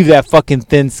I'll leave that fucking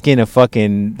thin skin of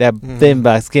fucking thin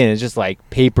black skin. It's just like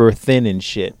paper thin and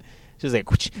shit. Just like,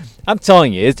 I'm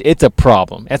telling you, it's a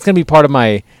problem. That's gonna be part of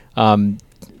my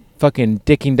fucking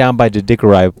dicking down by the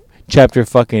Dickerai chapter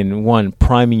fucking 1,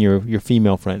 priming your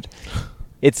female friend.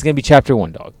 It's gonna be chapter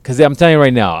 1, dog. Because I'm telling you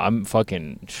right now, I'm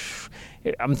telling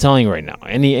you right now.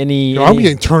 I'm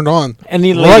getting turned on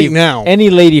right now. Any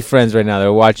lady friends right now that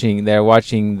are watching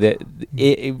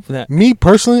Me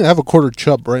personally, I have a quarter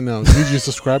chub right now. You just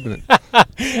describing it.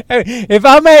 If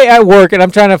I'm at work and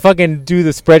I'm trying to fucking do the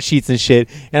spreadsheets and shit,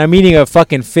 and I'm eating a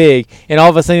fucking fig, and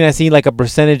all of a sudden I see like a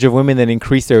percentage of women that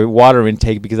increase their water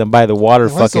intake because I'm by the water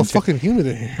Why is it so fucking humid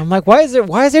in here? I'm like, why is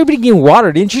everybody getting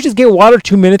water? Didn't you just get water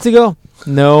 2 minutes ago?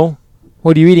 No.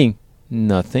 What are you eating?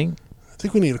 Nothing. I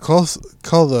think we need to call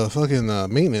the fucking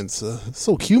maintenance. It's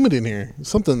so humid in here.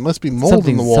 Something must be mold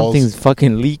in the walls. Something's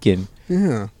fucking leaking.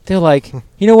 Yeah. They're like,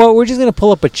 you know what? We're just gonna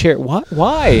pull up a chair. What?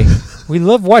 Why? We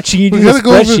love watching you do the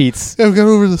spreadsheets. We got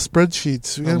over the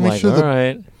spreadsheets. We gotta make sure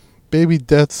the baby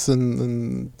deaths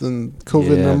and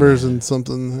COVID numbers and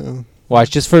something. Yeah. Watch,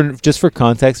 just for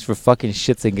context, for fucking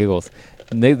shits and giggles.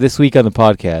 This week on the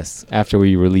podcast, after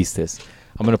we release this,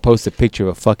 I'm gonna post a picture of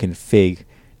a fucking fig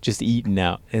just eaten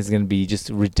out. It's gonna be just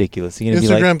ridiculous. You're gonna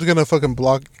Instagram's gonna fucking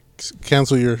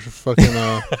cancel your fucking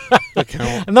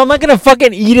account. No, I'm not gonna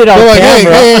fucking eat it on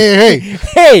camera.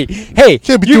 Hey! You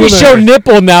can show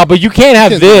nipple now, but you can't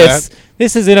have this.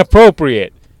 This is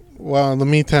inappropriate. Well, in the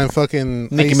meantime, fucking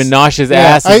Nicki Minaj's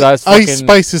ass is Ice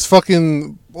Spice is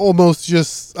fucking almost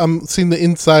just. I'm seeing the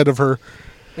inside of her,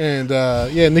 and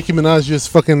Nicki Minaj just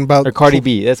fucking about. Or Cardi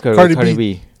B. That's Cardi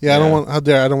B. Yeah, I don't want. How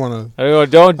dare I don't want to. I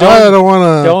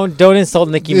don't insult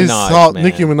Nicki Minaj. Insult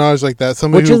Nicki Minaj like that.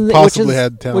 Somebody who possibly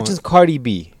had talent. Which is Cardi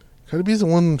B? Cardi B is the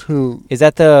one who. Is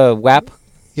that the WAP?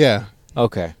 Yeah.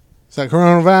 Okay. It's like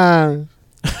coronavirus.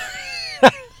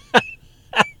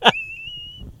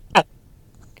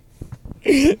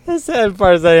 The sad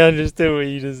part is I understood what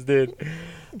you just did.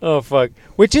 Oh fuck!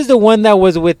 Which is the one that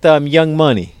was with Young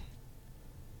Money?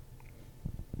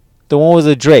 The one was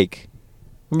a Drake.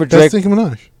 Remember Drake? That's Nicki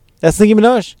Minaj. That's Nicki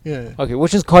Minaj? Yeah. Okay,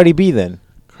 which is Cardi B then?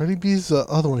 Cardi B's the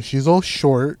other one. She's all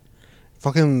short,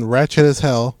 fucking ratchet as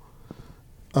hell.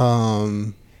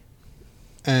 And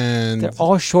they're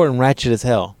all short and ratchet as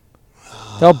hell.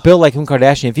 They're all built like Kim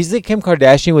Kardashian. If you see Kim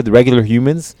Kardashian with regular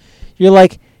humans, you're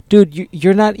like, dude,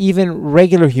 you're not even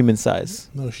regular human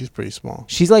size. No, she's pretty small.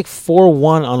 She's like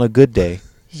 4'1" on a good day.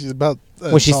 She's about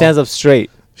when she stands up straight.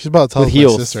 She's about tall with as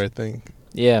heels. My sister, I think.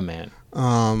 Yeah, man.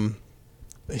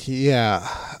 Yeah.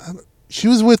 She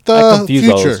was with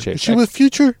Future. Is she with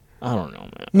Future? I don't know,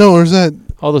 man. No, or is that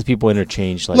all those people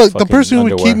interchange? Like, look, the person who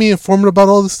would keep me informed about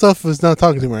all this stuff is not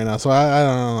talking to me right now, so I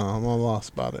don't know. I'm all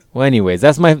lost about it. Well, anyways,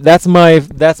 that's my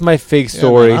fig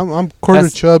story. Man, I'm quarter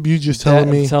chub. You just telling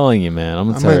me. I'm telling you, man. I'm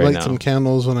gonna tell you right now. I might light some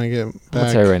candles when I get back. I'm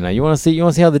gonna tell you right now. You want to see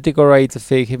how the Dickerai eats a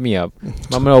fig? Hit me up.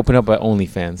 I'm gonna open up at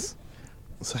OnlyFans.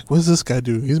 It's like, what does this guy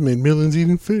do? He's made millions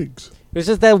eating figs. There's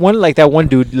just that one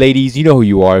dude, ladies, you know who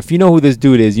you are. If you know who this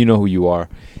dude is, you know who you are.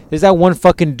 There's that one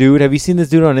fucking dude. Have you seen this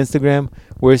dude on Instagram?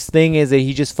 Where his thing is that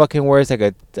he just fucking wears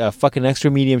like a fucking extra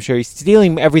medium shirt. He's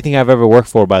stealing everything I've ever worked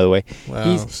for, by the way.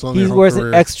 Wow, He wears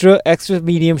extra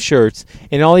medium shirts,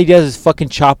 and all he does is fucking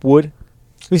chop wood.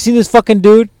 You seen this fucking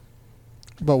dude?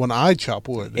 But when I chop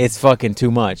wood, It's fucking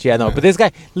too much. Yeah, no. But this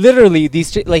guy, literally,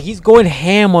 he's going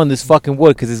ham on this fucking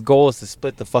wood because his goal is to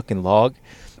split the fucking log.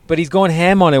 But he's going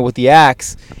ham on it with the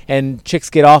axe, and chicks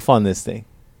get off on this thing.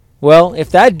 Well, if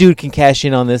that dude can cash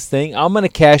in on this thing, I'm going to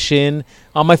cash in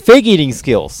on my fig eating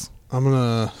skills. I'm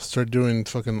gonna start doing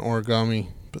fucking origami,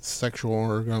 but sexual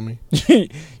origami.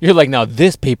 You're like, now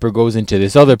this paper goes into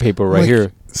this other paper right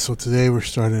here. So today we're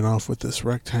starting off with this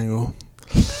rectangle.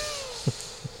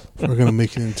 We're gonna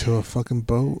make it into a fucking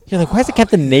boat. You're like, why is the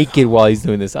captain naked while he's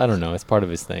doing this? I don't know. It's part of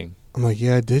his thing. I'm like,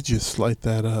 yeah, I did just light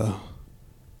that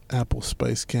apple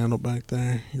spice candle back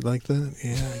there. You like that?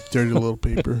 Yeah, dirty little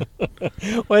paper.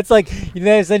 Well, it's like,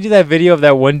 I sent you that video of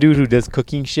that one dude who does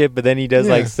cooking shit, but then he does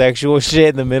like sexual shit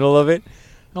in the middle of it.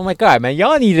 I'm like, God, man,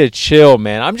 y'all need to chill,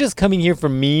 man. I'm just coming here for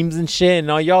memes and shit, and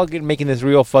all y'all making this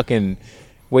real fucking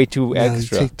way too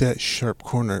extra. Take that sharp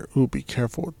corner. Ooh, be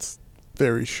careful. It's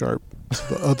very sharp. It's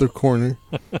the other corner.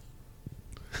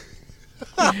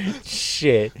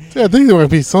 Shit. Yeah, I think there might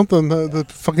be something the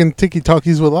fucking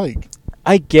tiki-talkies would like.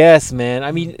 I guess, man.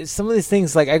 I mean, some of these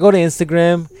things, like, I go to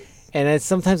Instagram, and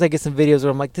sometimes I get some videos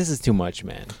where I'm like, this is too much,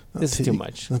 man. This is too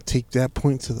much. Now take that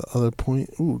point to the other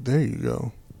point. Ooh, there you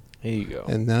go. There you go.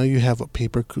 And now you have a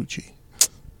paper coochie.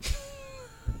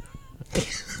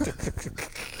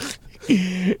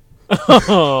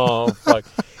 Oh, fuck.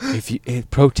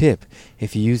 Pro tip,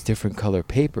 if you use different color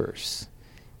papers,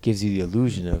 gives you the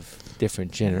illusion of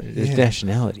different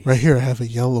nationality. Right here, I have a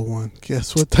yellow one.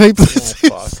 Guess what type this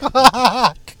is?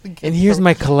 And here's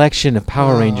my collection of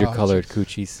Power Ranger colored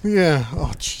coochies. Yeah.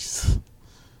 Oh, jeez.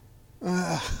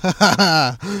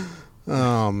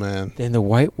 Oh, man. Then the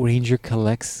White Ranger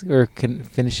collects or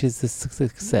finishes the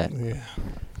set. Yeah.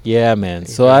 Yeah, man.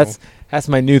 So that's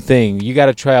my new thing. You got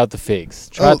to try out the figs.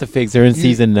 Try out the figs. They're in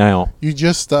season now. You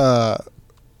just, I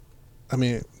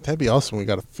mean, that'd be awesome. We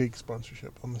got a fig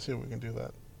sponsorship. I'm going to see if we can do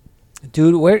that.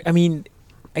 Dude,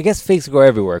 I guess figs grow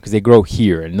everywhere because they grow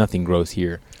here and nothing grows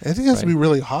here. I think it has to be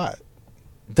really hot.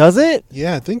 Does it?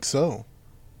 Yeah, I think so.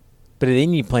 But they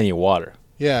need plenty of water.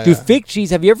 Yeah. Dude, fig trees,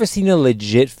 have you ever seen a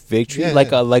legit fig tree? Yeah,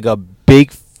 like a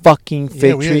big fucking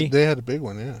fig tree? They had a big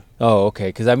one, yeah. Oh, okay.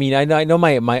 Because, I mean, I know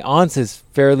my aunt's is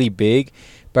fairly big,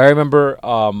 but I remember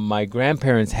my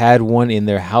grandparents had one in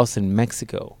their house in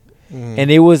Mexico. Mm. And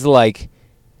it was like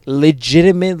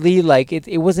legitimately like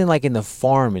it wasn't like in the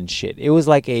farm and shit. It was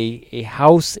like a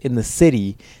house in the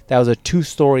city that was a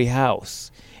 2-story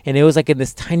house. And it was like in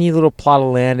this tiny little plot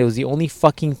of land. It was the only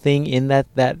fucking thing in that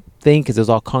thing because it was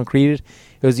all concreted.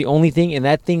 It was the only thing, and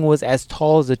that thing was as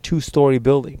tall as a 2-story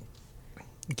building.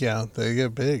 Yeah, they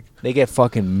get big. They get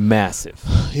fucking massive.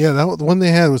 Yeah, the one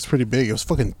they had was pretty big. It was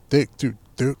fucking thick, dude.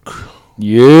 Thick.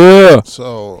 Yeah.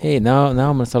 So hey, now I'm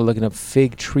gonna start looking up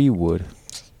fig tree wood.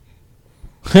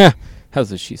 That's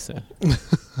what she said.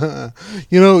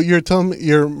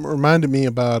 you're reminding me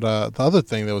about the other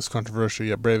thing that was controversial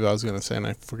yet brave. I was gonna say, and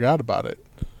I forgot about it.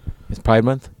 It's Pride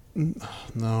Month.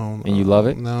 No. And you love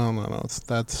it? No.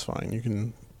 That's fine. You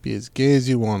can be as gay as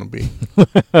you want to be.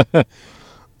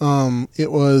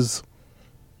 It was.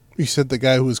 You said the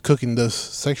guy who was cooking does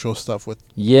sexual stuff with.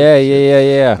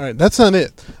 Yeah. All right, that's not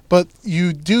it. But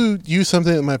you do use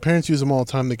something that my parents use them all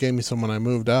the time. They gave me some when I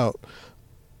moved out.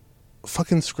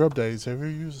 Fucking scrub daddies. Have you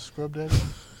ever used a scrub daddy?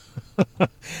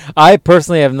 I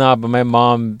personally have not, but my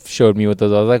mom showed me what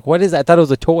those. I was like, "What is that?" I thought it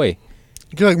was a toy.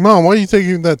 You're like, Mom, why are you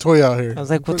taking that toy out here? I was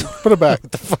like, put it back.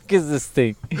 What the fuck is this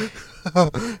thing?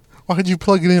 Why'd you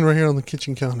plug it in right here on the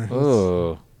kitchen counter?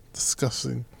 Oh,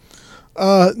 disgusting.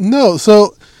 No.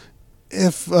 So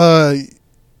if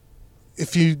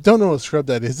you don't know what a scrub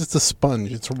daddy is, it's a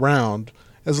sponge. It's round.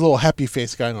 There's a little happy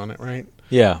face guy on it, right?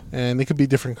 Yeah. And it could be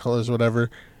different colors, whatever.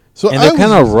 So and they're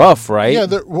kind of rough, right? Yeah.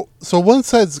 So one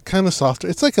side's kind of softer.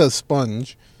 It's like a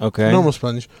sponge. Okay. A normal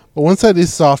sponge. But one side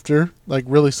is softer, like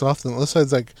really soft, and the other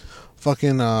side's like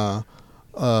fucking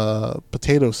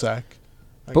potato sack,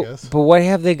 I guess. But why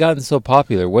have they gotten so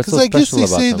popular? What's so special about them? Because I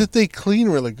guess they say that they clean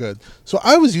really good. So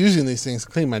I was using these things to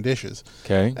clean my dishes.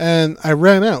 Okay. And I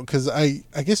ran out because I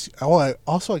guess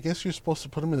you're supposed to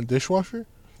put them in the dishwasher.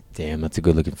 Damn, that's a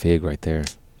good looking fig right there.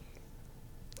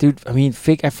 Dude, I mean,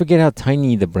 fig. I forget how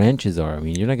tiny the branches are. I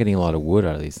mean, you're not getting a lot of wood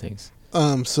out of these things.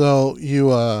 So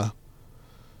you're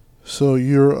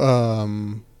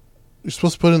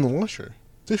supposed to put it in the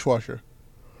dishwasher.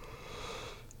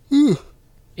 Ooh.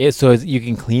 You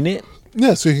can clean it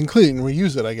Yeah, so you can clean and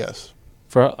reuse it, I guess.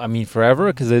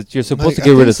 forever, because you're supposed Like, to I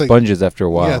get think rid of it's like- sponges after a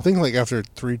while. Yeah, I think like after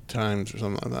 3 times or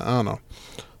something like that. I don't know.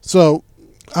 So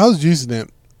I was using it,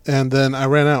 and then I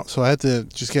ran out, so I had to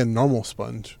just get a normal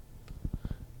sponge.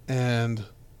 And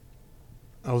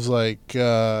I was like,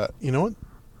 you know what?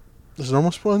 This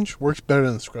normal sponge works better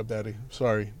than the Scrub Daddy.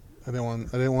 Sorry, I don't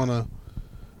want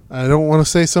to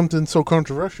say something so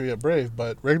controversial yet brave,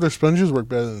 but regular sponges work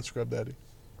better than Scrub Daddy.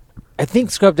 I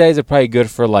think scrub daddies are probably good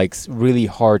for like really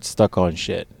hard stuck on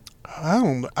shit.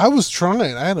 I was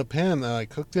trying. I had a pan that I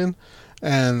cooked in,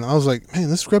 and I was like, man,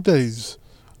 this Scrub Daddy's.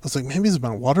 I was like, maybe it's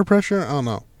about water pressure. I don't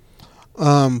know.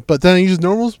 But then I used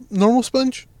normal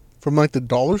sponge from like the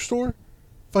dollar store.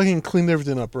 Fucking cleaned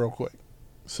everything up real quick.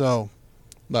 So,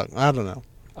 look, I don't know.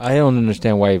 I don't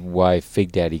understand why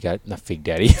Fig Daddy got not Fig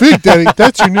Daddy. Fig Daddy,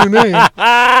 that's your new name.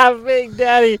 Fig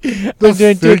Daddy. The I'm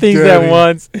doing 2 Fig things Daddy. at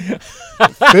once.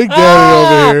 Fig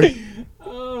Daddy over here.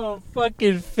 Oh,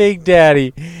 fucking Fig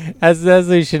Daddy. That's what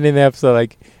you should name the episode,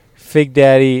 like Fig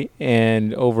Daddy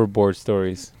and Overboard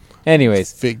Stories.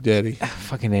 Anyways. Fig Daddy.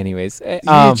 Fucking anyways. You need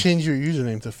to change your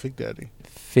username to Fig Daddy.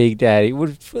 Fig Daddy.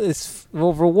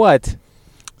 Over what?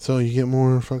 So you get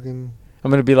more fucking... I'm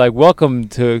going to be like, welcome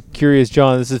to Curious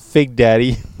John. This is Fig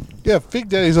Daddy. Yeah, Fig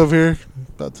Daddy's over here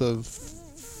about to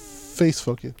face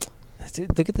fuck you.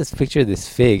 Dude, look at this picture of this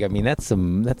fig. I mean, that's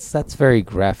very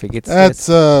graphic. That's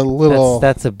a little...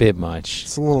 That's a bit much.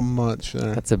 It's a little much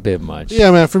there. That's a bit much. Yeah,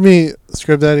 man, for me,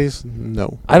 Scrub Daddies,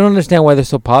 no. I don't understand why they're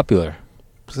so popular.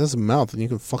 Because it has a mouth and you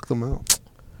can fuck them out.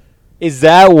 Is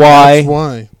that why? That's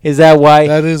why. Is that why?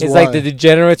 That is it's why. like the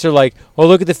degenerates are like, oh,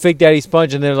 look at the Fig Daddy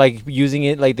sponge, and they're like using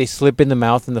it like they slip in the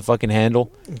mouth in the fucking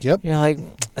handle. Yep. You're like,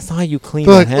 that's not how you clean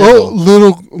They're the like, handle.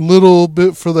 oh, little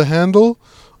bit for the handle.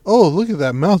 Oh, look at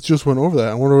that mouth just went over that.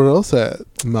 I wonder what else that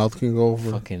mouth can go over.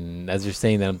 Fucking, as you're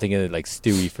saying that, I'm thinking of like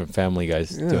Stewie from Family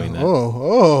Guy's doing that.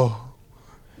 Oh.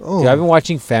 Dude, I've been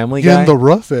watching Family Getting Guy. the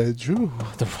rough edge. Ooh.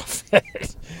 The rough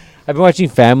edge. I've been watching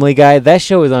Family Guy. That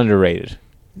show is underrated.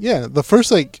 Yeah, the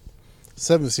first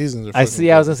 7 seasons are I was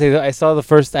gonna say, I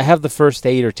have the first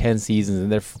 8 or 10 seasons, and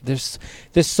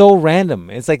they're so random.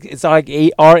 It's like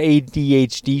our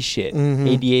ADHD shit.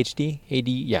 Mhm. ADHD,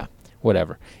 yeah,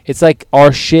 whatever. It's like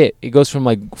our shit. It goes from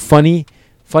like funny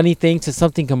thing to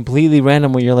something completely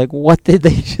random where you're like, what did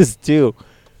they just do?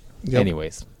 Yep.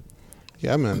 Anyways,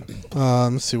 Yeah, man.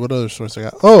 Let's see what other source I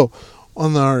got. Oh,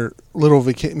 on our little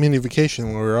mini vacation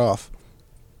when we were off.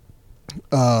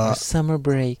 our summer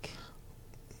break.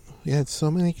 We had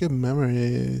so many good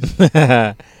memories.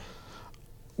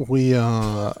 We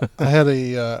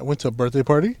I went to a birthday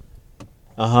party.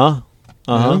 Yeah.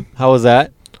 How was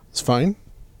that? It's fine.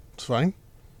 It's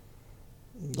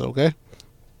okay.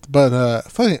 But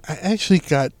fucking, I actually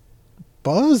got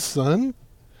buzzed, son. You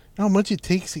know how much it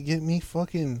takes to get me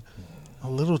fucking a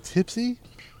little tipsy?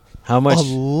 How much? A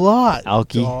lot,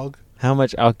 alky? dog. How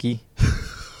much alky?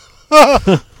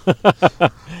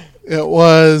 It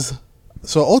was...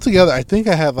 So altogether, I think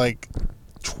I had like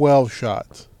 12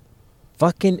 shots.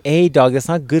 Fucking A, dog. That's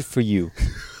not good for you.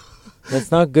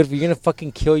 That's not good for you. You're gonna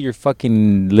fucking kill your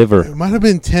fucking liver. It might have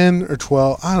been 10 or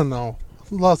 12. I don't know.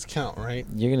 Lost count, right?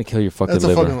 You're gonna kill your fucking That's a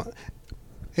liver. fucking...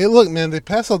 Hey, look, man. They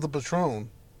pass out the Patron.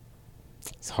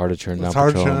 It's hard to turn down It's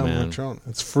hard to Patron, turn man. down Patron.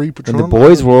 It's free When Patron. the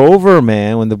boys were over,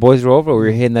 man. When the boys were over, we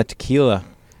were hitting that tequila.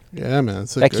 Yeah, man.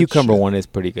 It's a That good cucumber shit. one is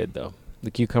pretty good, though.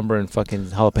 The cucumber and fucking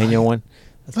jalapeno one.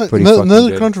 That's Look, pretty fucking another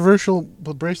good. controversial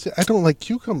bracelet. I don't like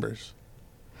cucumbers.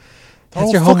 They're That's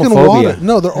all your fucking homophobia. water.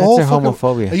 No, they're That's all your fucking...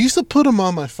 homophobia. I used to put them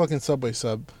on my fucking Subway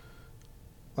sub.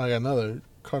 Like another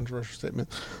controversial statement.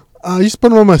 I used to put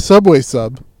them on my Subway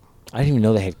sub. I didn't even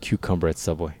know they had cucumber at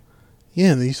Subway.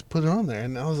 Yeah, and they used to put it on there,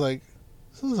 and I was like,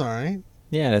 "This is all right."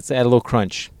 Yeah, that's add a little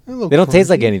crunch. A little They don't taste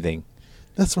like crunchy. anything.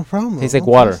 That's my problem. Tastes They like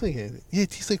don't water. taste like anything. Yeah, it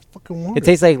tastes like fucking water. It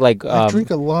tastes like I drink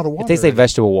a lot of water. it tastes like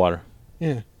vegetable water.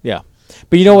 Yeah. Yeah,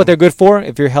 but you know what they're good for?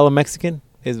 If you're hella Mexican,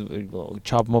 is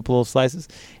chop them up little slices,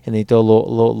 and they throw a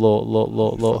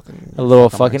little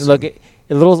fucking look, a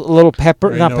little pepper, I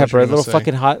already not know what pepper, you're a little gonna say.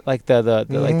 fucking hot, like the like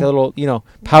the Mhm. little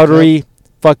powdery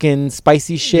fucking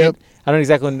spicy shit. Yep. I don't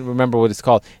exactly remember what it's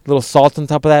called. A little salt on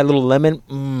top of that, a little lemon.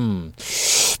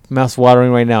 Mouth's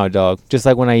watering right now, dog. Just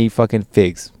like when I eat fucking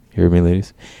figs. Hear me,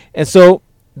 ladies? And so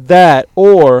that,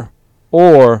 or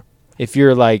if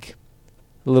you're like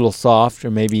a little soft,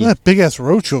 or maybe That big ass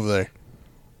roach over there.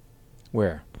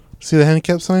 where? See the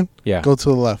handicap sign? Yeah, Go to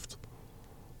the left.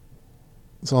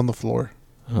 It's on the floor.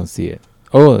 I don't see it.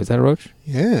 Oh, is that a roach?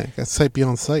 Yeah, got sight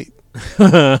beyond sight.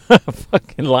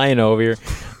 Fucking lying over here.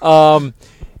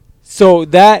 So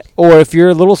that, or if you're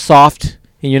a little soft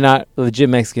and you're not legit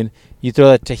Mexican, You throw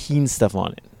that tahini stuff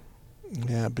on it.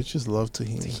 Yeah, bitches love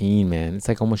tahini. Tahini, man. It's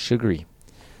like almost sugary.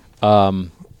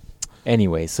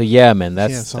 Anyway, so yeah, man,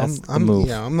 that's the move.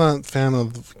 Yeah, I'm not a fan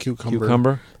of cucumber.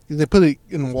 Cucumber? They put it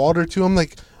in water too. I'm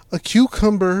like, a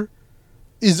cucumber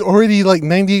is already like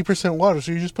 98% water,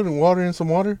 so you're just putting water in some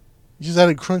water. You just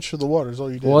added crunch to the water. Is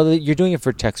all you did. Well, you're doing it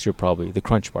for texture, probably the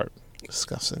crunch part.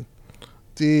 Disgusting.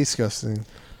 Let's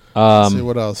see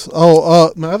what else.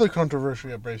 Oh, my other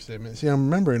controversial brave statement. See, I'm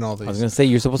remembering all these. I was gonna say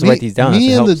you're supposed to write these down.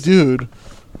 Me and the dude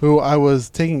who I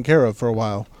was taking care of for a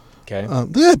while. Okay. Look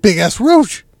at that big ass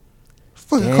roach.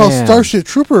 Fucking called Starship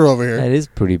Trooper over here. That is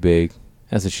pretty big.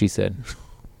 That's what she said.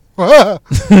 Like,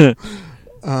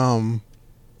 I'm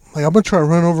gonna try to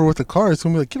run over with the car. It's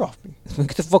gonna be like, get off me.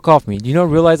 Get the fuck off me. Do you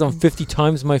realize I'm 50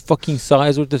 times my fucking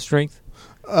size with the strength?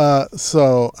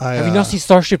 So I have you not seen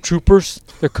Starship Troopers?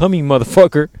 They're coming,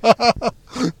 motherfucker.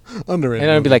 Underrated.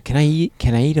 And I'd be like, can I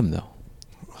eat them though?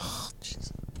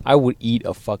 I would eat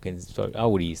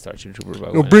Starship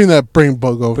Trooper. Yo, bring that brain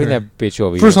bug over Bring here. that bitch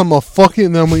over First, here. I'm gonna fuck it,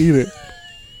 and then I'm gonna eat it.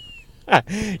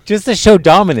 Just to show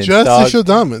dominance. To show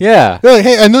dominance. Yeah. You're like,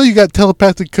 hey, I know you got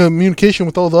telepathic communication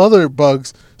with all the other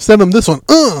bugs. Send them this one.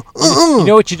 You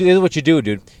know what you do? This is what you do,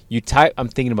 dude. I'm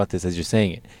thinking about this as you're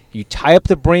saying it. You tie up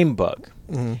the brain bug,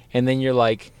 and then you're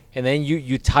like, and then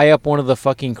you tie up one of the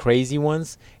fucking crazy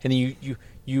ones, and then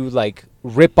you like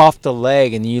rip off the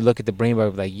leg, and then you look at the brain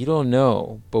bug like, you don't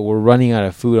know, but we're running out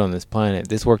of food on this planet.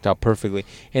 This worked out perfectly,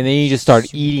 and then you just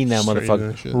start eating that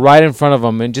motherfucker right in front of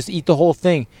them, and just eat the whole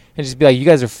thing, and just be like, you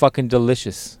guys are fucking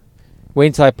delicious. Wait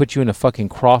until I put you in a fucking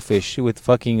crawfish with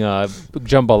fucking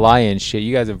jambalaya and shit.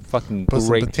 You guys are fucking put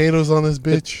great. Some potatoes on this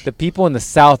bitch. The people in the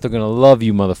South are gonna love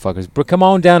you, motherfuckers. But come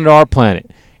on down to our planet,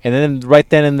 and then right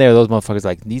then and there, those motherfuckers are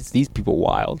like these people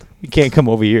wild. You can't come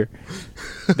over here.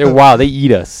 They're wild. They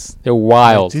eat us. They're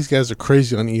wild. These guys are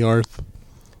crazy on Earth.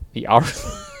 The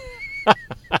Earth.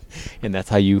 And that's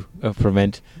how you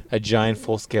prevent a giant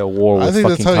full-scale war with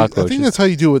fucking cockroaches. I think that's how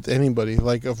you do it with anybody.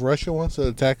 Like, if Russia wants to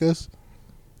attack us,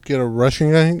 get a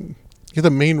Russian guy, get the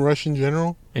main Russian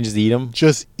general, and just eat them.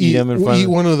 Just eat them in front. Eat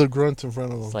one of the grunts in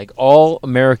front of them. It's like all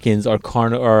Americans are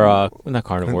not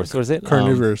carnivores. What is it?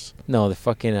 Carnivores. No, the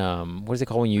fucking what is it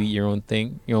called when you eat your own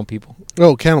thing, your own people?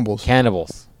 Oh, cannibals.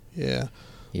 Cannibals. Yeah.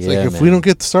 It's like, if we don't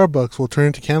get the Starbucks, we'll turn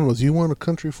into cannibals. You want a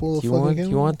country full of fucking cannibals?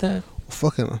 You want that?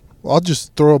 I'll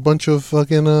just throw a bunch of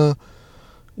fucking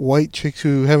white chicks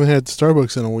who haven't had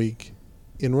Starbucks in a week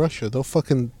in Russia. They'll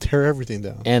fucking tear everything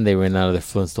down. And they ran out of their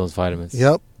Flintstones vitamins.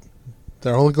 Yep.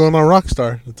 They're only going on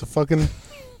Rockstar.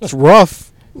 It's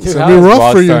rough. Dude, it's gonna be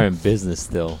rough for you. Rockstar in business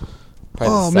still.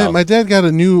 Oh man, my dad got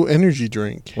a new energy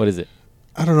drink. What is it?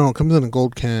 I don't know. It comes in a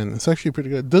gold can. It's actually pretty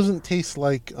good. It doesn't taste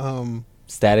like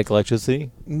static electricity.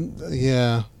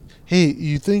 Yeah. Hey,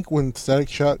 you think when Static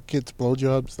Shock gets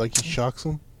blowjobs, like he shocks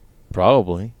them?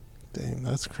 Probably. Damn,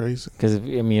 that's crazy. Because I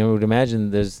would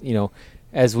imagine there's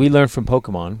as we learned from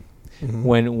Pokemon,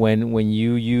 when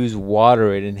you use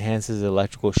water, it enhances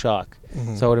electrical shock.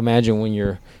 So I would imagine when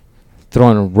you're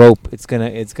throwing a rope, it's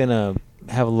gonna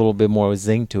have a little bit more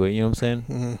zing to it. You know what I'm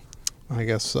saying? I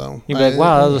guess so. You'd be like,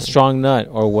 wow, that was a strong nut,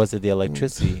 or was it the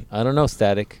electricity? I don't know,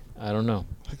 Static. I don't know.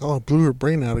 Like, oh, it blew her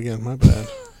brain out again. My bad.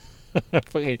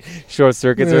 Fucking short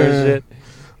circuits or shit.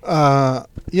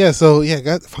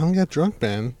 Finally got drunk,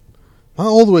 man. Not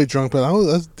all the way drunk, but I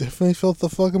definitely felt the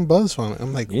fucking buzz from it.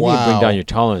 I'm like, you wow. You need to bring down your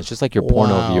tolerance, just like your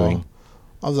porno viewing.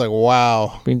 I was like,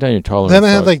 wow. Bring down your tolerance. Then I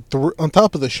had like on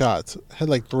top of the shots, I had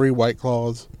like 3 White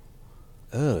Claws.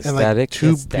 Oh, and Static. Like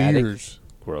 2 beers.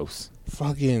 Gross.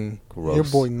 Fucking gross. Your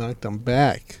boy knocked them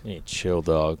back. You need to chill,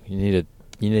 dog. You need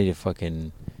to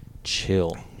fucking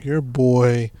chill. Your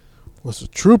boy was a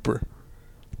trooper.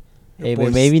 Hey,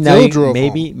 maybe now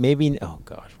oh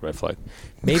gosh, red flag.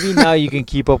 Maybe now you can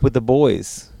keep up with the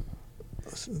boys.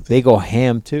 They go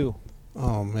ham too.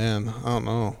 Oh man, I don't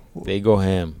know. They go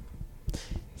ham.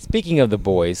 Speaking of the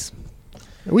boys,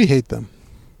 we hate them.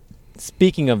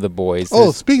 Speaking of the boys.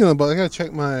 Speaking of the boys, I gotta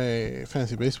check my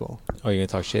fantasy baseball. Oh, you're gonna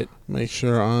talk shit? Make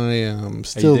sure I am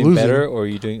still losing. Are you doing losing. better, or are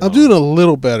you doing? I'm doing a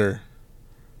little better.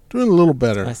 Doing a little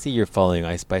better. I see you're following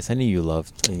Ice Spice. I knew you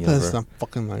loved. That's not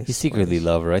fucking nice. You secretly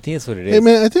love her. I think that's what it is. Hey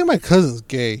man, I think my cousin's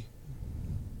gay.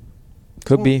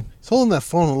 Could be. He's holding that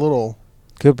phone a little.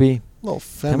 Could be. A little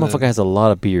feminine. That motherfucker has a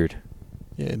lot of beard.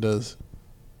 Yeah, it does.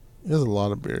 He has a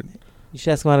lot of beard. You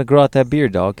should ask him how to grow out that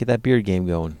beard, dog. Get that beard game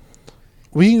going.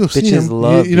 We can go see him.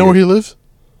 Love you know where he lives?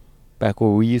 Back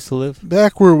where we used to live?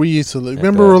 Back where we used to live.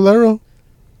 Remember Rolero?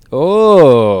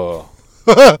 Oh.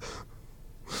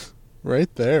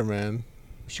 Right there, man.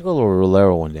 We should go to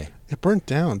Rolero one day. It burnt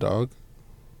down, dog.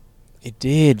 It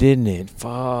did, didn't it?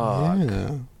 Fuck.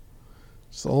 Yeah.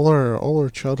 It's all our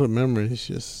childhood memories.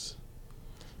 Just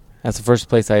That's the first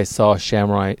place I saw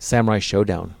Samurai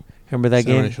Showdown. Remember that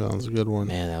Samurai game? Showdown's a good one.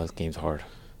 Man, that game's hard.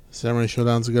 Samurai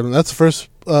Showdown's a good one. That's the first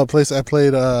place I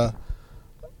played Mega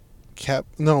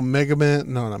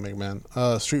Man. No, not Mega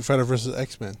Man. Street Fighter versus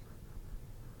X-Men.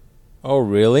 Oh,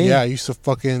 really? Yeah, I used to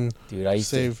fucking Dude, I used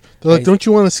save. They're like, don't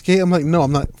you want to skate? I'm like, no,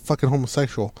 I'm not fucking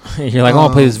homosexual. to. You're like, I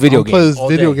want to play this video game. Play this all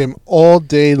video day. game all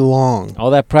day long. All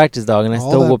that practice, dog, and I All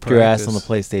still that whooped your ass on the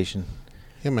practice. PlayStation.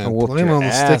 Yeah, I man. whooped Playing your on the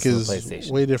ass stick on the is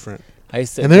PlayStation. way different. I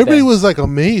used to, And everybody was like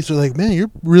amazed. They're like, man, you're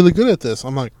really good at this.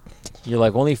 I'm like, You're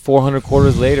like only 400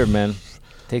 quarters later, man.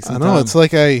 Take some I know. time. It's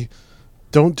like I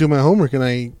don't do my homework and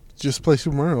I just play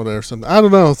Super Mario there or something. I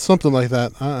don't know. Something like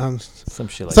that. Some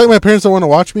shit like It's like my parents don't want to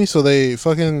watch me, so they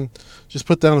fucking just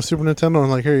put down a Super Nintendo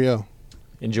and like, here you go.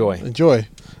 Enjoy. Enjoy.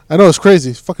 I know, it's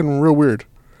crazy. It's fucking real weird.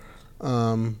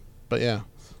 But yeah.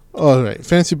 All right.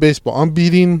 Fantasy baseball. I'm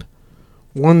beating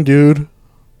one dude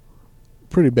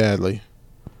pretty badly.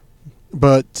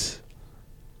 But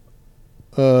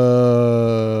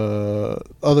other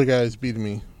guy's beating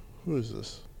me. Who is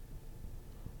this?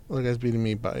 Other guy's beating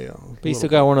me by But you still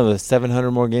got one of the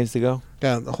 700 more games to go?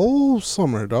 Yeah, the whole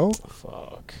summer, dog.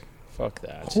 Fuck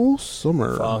that. Whole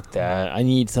summer. Fuck that. I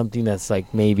need something that's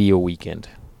like maybe a weekend.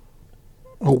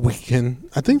 A weekend.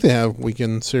 I think they have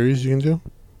weekend series you can do.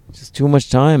 Just too much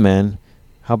time, man.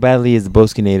 How badly is the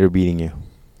Boskinator beating you?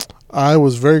 I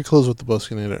was very close with the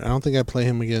Boskinator. I don't think I play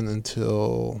him again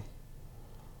until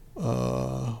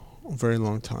a very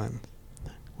long time.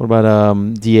 What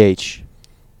about DH?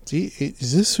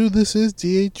 Is this who this is?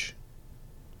 DH?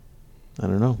 I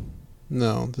don't know.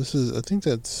 No, this is. I think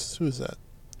that's who is that?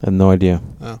 I have no idea.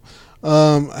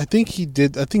 I think he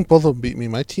did. I think both of them beat me.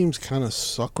 My teams kind of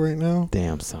suck right now,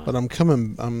 Damn, son. but I'm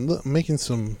making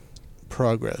some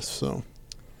progress. So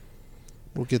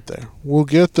we'll get there. We'll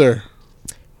get there.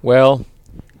 Well,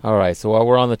 all right. So while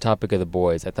we're on the topic of the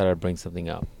boys, I thought I'd bring something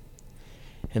up.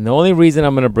 And the only reason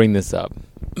I'm going to bring this up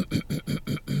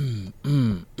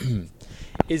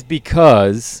is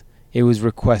because it was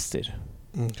requested.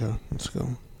 Okay, let's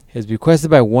go. It was requested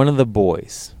by one of the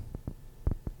boys.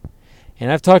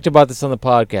 And I've talked about this on the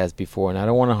podcast before, and I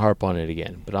don't want to harp on it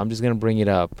again, but I'm just going to bring it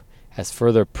up as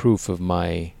further proof of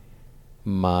my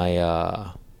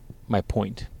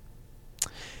point.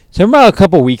 So remember a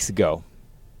couple weeks ago,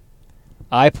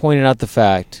 I pointed out the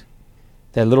fact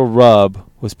that little Rub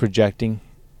was projecting.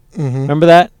 Mm-hmm. Remember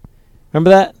that?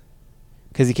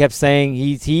 Because he kept saying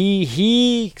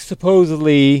he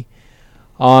supposedly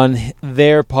on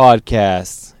their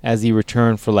podcast as he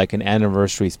returned for like an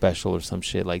anniversary special or some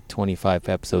shit, like 25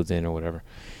 episodes in or whatever.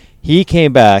 He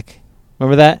came back.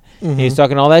 Remember that? Mm-hmm. He was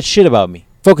talking all that shit about me.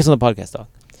 Focus on the podcast, dog.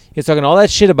 He was talking all that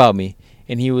shit about me,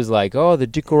 and he was like, "Oh, the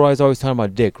Dick Roy's always talking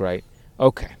about Dick, right?"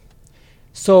 Okay.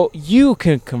 So you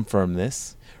can confirm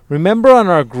this. Remember on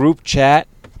our group chat,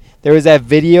 there was that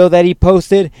video that he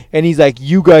posted, and he's like,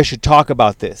 "You guys should talk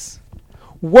about this."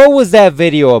 What was that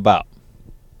video about?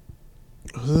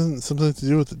 Something to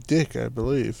do with the dick, I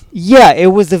believe. Yeah, it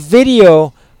was a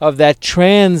video of that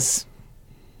trans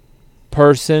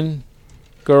person,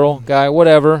 girl, guy,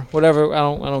 whatever. I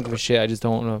don't give a shit. I just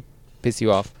don't want to piss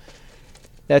you off.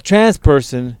 That trans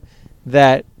person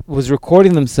that was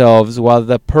recording themselves while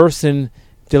the person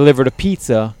delivered a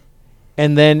pizza,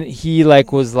 and then he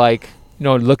was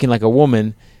looking like a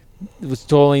woman, was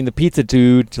telling the pizza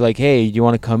dude to hey, do you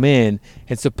want to come in?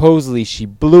 And supposedly she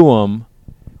blew him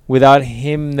without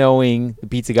him knowing, the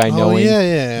pizza guy knowing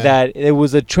that it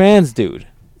was a trans dude.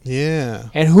 Yeah.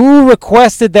 And who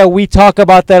requested that we talk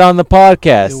about that on the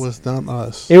podcast? It was not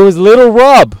us. It was Little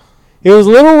Rub. It was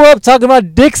Little Rub talking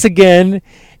about dicks again,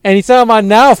 and he's talking about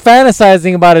now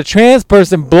fantasizing about a trans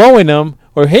person blowing him,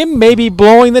 or him maybe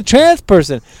blowing the trans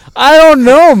person. I don't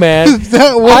know, man.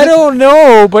 I don't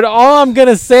know, but all I'm going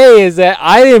to say is that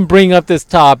I didn't bring up this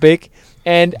topic,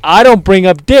 and I don't bring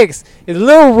up dicks. It's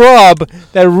Little Rub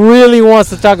that really wants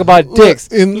to talk about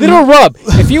dicks. Little Rub,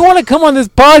 if you want to come on this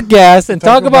podcast and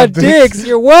talk about dicks,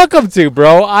 you're welcome to,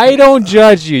 bro. I don't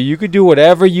judge you. You could do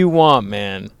whatever you want,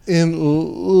 man. In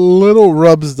Little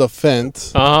Rub's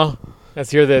defense.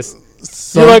 Let's hear this.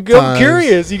 You're like, I'm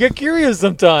curious. You get curious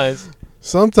sometimes.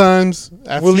 Sometimes.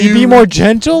 Will he be more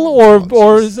gentle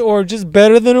or just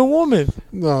better than a woman?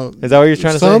 No. Is that what you're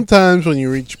trying to say? Sometimes when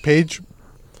you reach page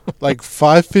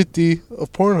 550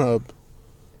 of Pornhub,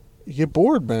 you get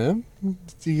bored, man.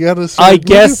 You gotta. I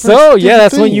guess so. Yeah,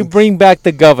 that's when you bring back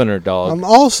the governor, dog. And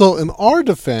also, in our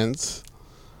defense,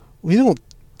 we don't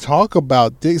talk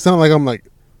about dicks. It's not like I'm like,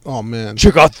 oh man,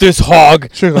 check out this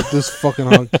hog. Check out this fucking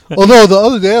hog. Although the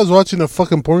other day I was watching a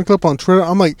fucking porn clip on Twitter,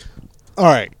 I'm like, all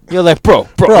right, You're like, bro,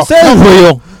 Bro, is that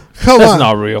real? Come That's on.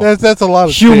 not real. That's a lot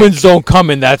of Humans dick. don't come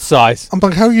in that size. I'm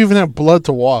like, how do you even have blood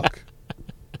to walk?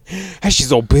 Hey, she's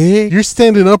so big. You're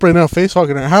standing up right now, face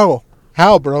fucking her.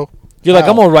 How, bro? You're like,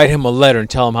 How? I'm gonna write him a letter and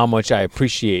tell him how much I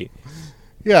appreciate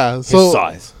Yeah. his So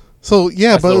size.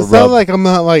 yeah, Nice but little it's not rub. like I'm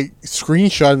not like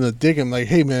screenshotting the dick. I'm like,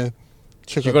 hey man,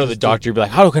 check You out go to this the doctor, you'd be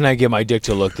like, how can I get my dick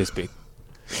to look this big?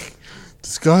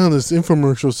 This guy on this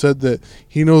infomercial said that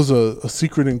he knows a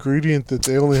secret ingredient that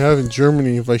they only have in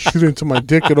Germany. If I shoot into my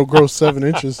dick, it'll grow 7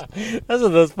 inches. Those are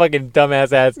those fucking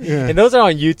dumbass ads. Yeah. And those are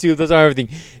on YouTube. Those are everything.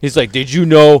 He's like, did you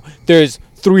know there's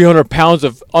 300 pounds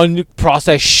of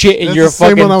unprocessed shit in That's your the same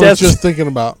fucking one I was desk? just thinking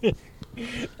about.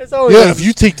 That's always Yeah, like- if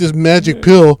you take this magic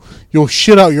pill, you'll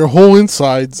shit out your whole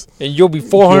insides. and you'll be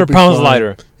 400 You'll be pounds fine.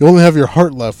 lighter. You only have your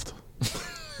heart left.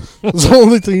 That's the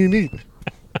only thing you need.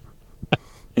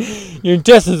 Your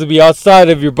intestines will be outside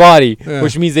of your body, Yeah.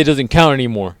 which means it doesn't count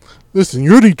anymore. Listen,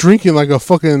 you're already drinking like a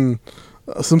fucking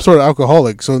some sort of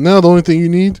alcoholic. So now the only thing you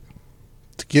need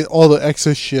to get all the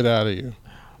excess shit out of you.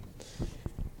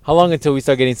 How long until we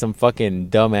start getting some fucking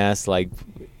dumbass, like,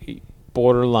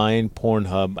 borderline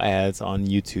Pornhub ads on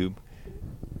YouTube?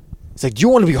 It's like, do you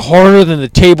want to be harder than the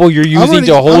table you're using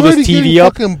to hold this TV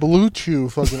up? Fucking Blue Chew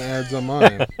fucking ads on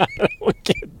mine.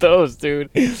 Get those, dude.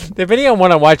 Depending on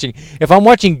what I'm watching. If I'm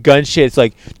watching gun shit, it's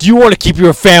like, do you want to keep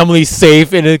your family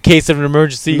safe in a case of an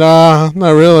emergency? Nah, not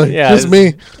really. Yeah, Just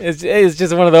me. It's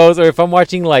just one of those. Or if I'm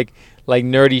watching like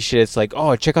nerdy shit, it's like,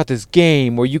 oh, check out this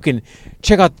game where you can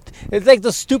check out. It's like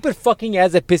the stupid fucking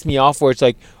ads that piss me off. Where it's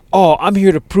like, oh, I'm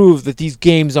here to prove that these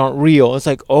games aren't real. It's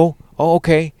like, oh,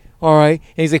 okay. All right,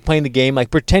 and he's like playing the game,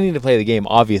 like pretending to play the game,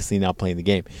 obviously not playing the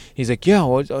game. He's like, yeah,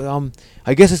 well,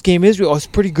 I guess this game is real. Oh, it's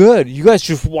pretty good. You guys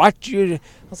should watch it. I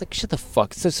was like, shut the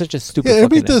fuck. It's such a stupid. Yeah,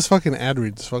 everybody fucking does fucking ad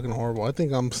reads. It's fucking horrible. I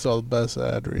think I'm still the best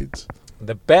at ad reads.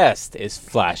 The best is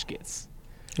Flash Gets.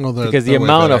 Oh, Because the they're way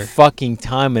amount of better. fucking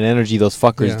time and energy those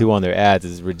fuckers Yeah. do on their ads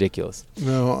is ridiculous.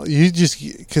 No, you just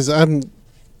because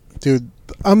dude,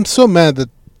 I'm so mad that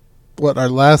our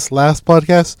last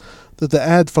podcast that the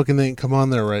ad fucking didn't come on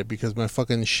there right because my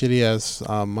fucking shitty ass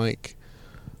mic.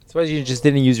 That's why you just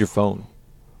didn't use your phone.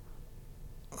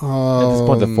 Oh, this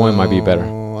point, the phone might be better.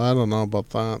 I don't know about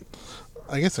that.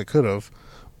 I guess I could have,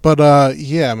 but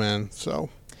yeah, man. So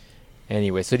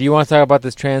Anyway, so do you want to talk about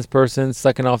this trans person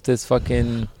sucking off this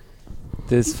fucking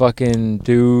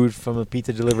dude from a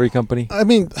pizza delivery company? I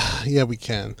mean, yeah, we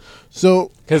can.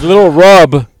 So Because Little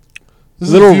Rub this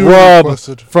is Little a viewer Rub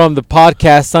requested. from the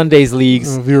podcast Sundays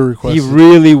Leagues, Viewer he requested.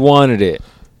 really wanted it.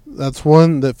 That's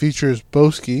one that features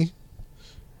Boski.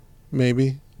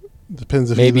 Maybe depends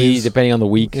if he Maybe leaves. depending on the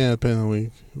week. Yeah, depending on the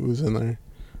week who's in there.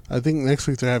 I think next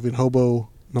week they're having Hobo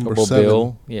number Hobo 7.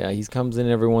 Bill. Yeah, he comes in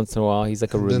every once in a while. He's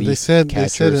like a And relief then they said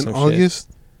catcher or in some shit. August,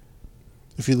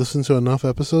 if you listen to enough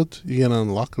episodes, you get an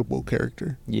unlockable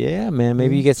character. Yeah, man.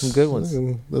 Maybe you get some good ones.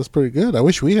 That's pretty good. I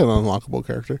wish we had an unlockable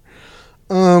character.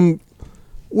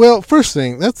 Well, first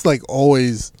thing, that's like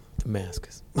always.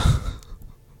 Damascus.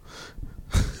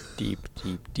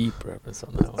 deep reference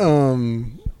on that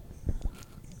one.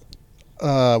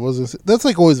 What was this? That's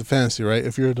like always a fantasy, right?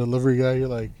 If you're a delivery guy,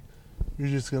 you're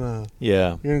just gonna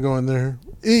Yeah. you're gonna go in there.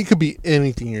 It could be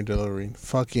anything you're delivering.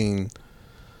 Fucking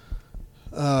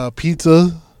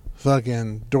pizza,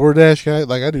 fucking DoorDash guy.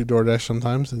 Like I do DoorDash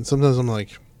sometimes, and sometimes I'm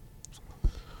like,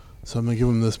 so I'm gonna give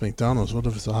him this McDonald's. What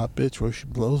if it's a hot bitch? What if she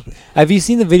blows me? Have you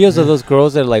seen the videos of those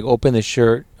girls that like open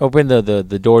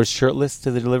the doors shirtless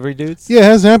to the delivery dudes? Yeah, it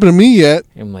hasn't happened to me yet.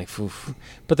 I'm like, oof.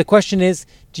 But the question is,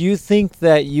 do you think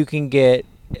that you can get?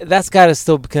 That's got to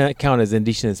still count as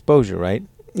indecent exposure, right?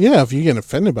 Yeah, if you get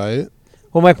offended by it.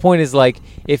 Well, my point is like,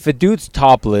 if a dude's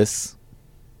topless,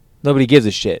 nobody gives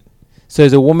a shit. So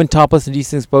is a woman topless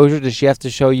indecent exposure? Does she have to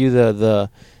show you the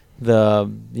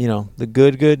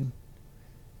good?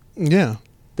 Yeah,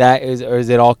 That is, or is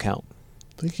it all count?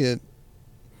 I think it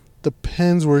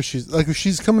depends where she's. Like if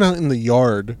she's coming out in the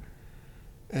yard,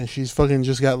 and she's fucking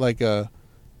just got like a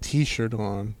t-shirt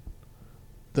on.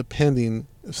 Depending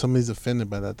if somebody's offended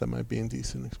by that might be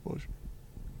indecent exposure.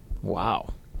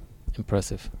 Wow,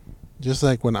 impressive. Just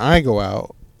like when I go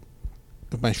out,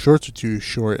 if my shorts are too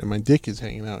short and my dick is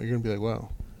hanging out, you're gonna be like,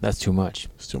 "Wow, That's too much.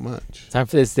 it's too much." Time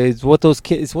for this. It's what those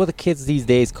kids. It's what the kids these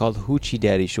days call hoochie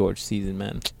daddy shorts season,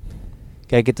 man.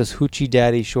 Gotta get this hoochie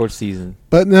daddy short season.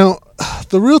 But now,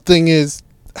 the real thing is,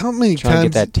 how many Trying to times?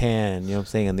 get that tan. You know what I'm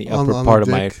saying? On the On upper the part of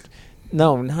my dick.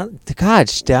 No, not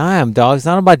gosh damn, dog. It's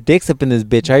not about dicks up in this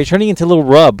bitch. Are you turning into a little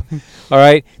rub? All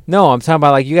right. No, I'm talking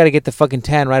about like you got to get the fucking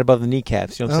tan right above the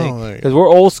kneecaps. You know what I'm saying? Because we're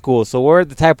old school, so we're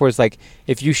the type where it's like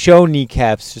if you show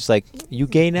kneecaps, just like you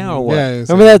gay now or what? Yeah,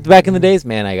 Remember that back in the days?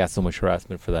 Man, I got so much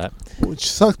harassment for that.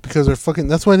 Which sucks because they're fucking.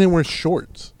 That's why I didn't wear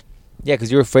shorts. Yeah, because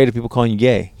you're afraid of people calling you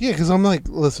gay. Yeah, because I'm like,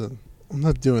 listen, I'm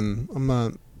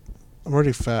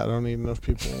already fat. I don't need enough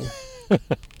people.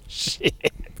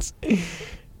 Shit.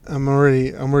 I'm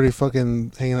already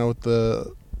fucking hanging out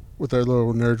with our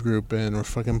little nerd group, and we're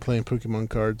fucking playing Pokemon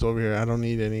cards over here. I don't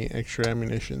need any extra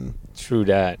ammunition. True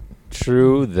that.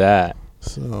 True that.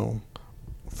 So,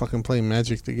 fucking playing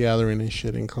Magic the Gathering and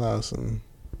shit in class, and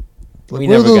we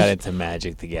never got into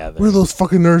Magic the Gathering. What are those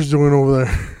fucking nerds doing over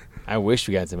there? I wish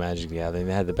we got into Magic the Gathering.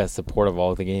 They had the best support of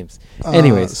all the games.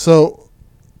 Anyways, so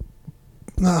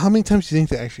now, how many times do you think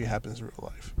that actually happens in real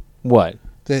life? What?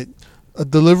 That a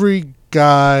delivery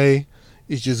guy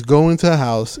is just going to a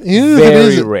house.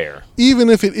 Very rare. Even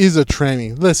if it is a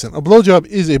tranny. Listen, a blowjob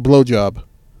is a blowjob.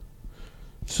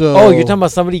 So. Oh, you're talking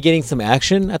about somebody getting some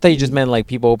action? I thought you just meant like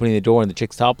people opening the door and the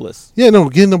chick's topless. Yeah, no,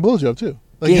 getting a blowjob too.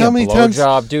 Like how many times?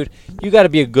 Blowjob, dude. You got to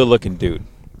be a good-looking dude.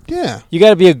 Yeah. You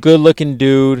got to be a good-looking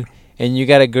dude, and you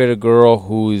got to get a girl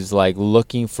who's like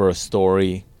looking for a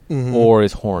story or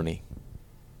is horny.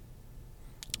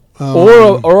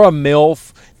 Or a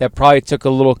MILF that probably took a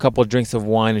little couple drinks of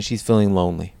wine and she's feeling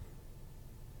lonely.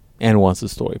 And wants a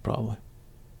story, probably.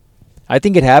 I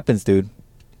think it happens, dude.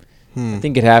 I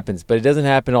think it happens, but it doesn't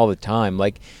happen all the time.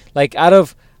 Like out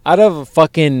of a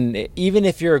fucking, even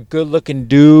if you're a good-looking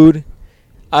dude,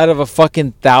 out of a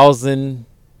fucking 1,000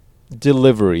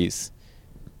 deliveries,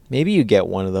 maybe you get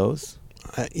one of those.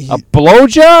 A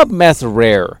blowjob? That's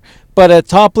rare. But a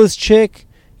topless chick,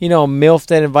 you know, a MILF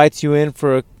that invites you in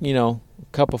for, a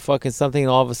cup of fucking something, and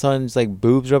all of a sudden it's like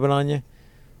boobs rubbing on you.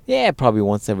 Yeah, probably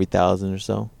once every 1,000 or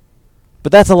so.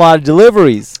 But that's a lot of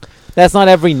deliveries. That's not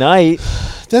every night.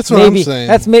 That's what I'm saying.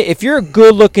 If you're a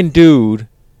good-looking dude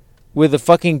with a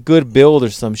fucking good build or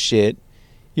some shit,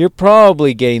 you're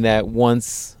probably getting that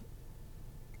once,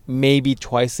 maybe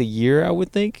twice a year, I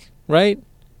would think, right?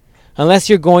 Unless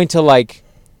you're going to like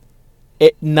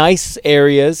nice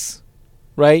areas,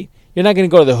 right? You're not going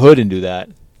to go to the hood and do that.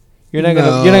 You're not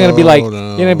gonna be like,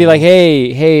 you're gonna be like,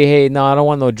 hey, no, I don't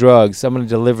want no drugs. I'm gonna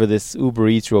deliver this Uber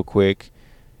Eats real quick,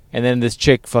 and then this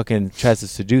chick fucking tries to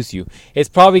seduce you. It's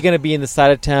probably gonna be in the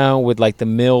side of town with like the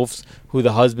MILFs who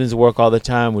the husbands work all the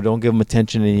time, who don't give them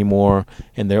attention anymore,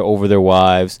 and they're over their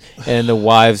wives, and the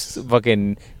wives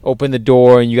fucking open the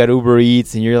door, and you got Uber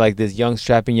Eats, and you're like this young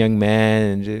strapping young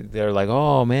man, and they're like,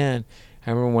 oh man. I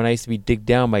remember when I used to be digged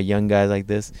down by young guys like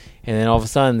this, and then all of a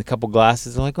sudden, a couple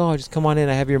glasses are like, oh, just come on in,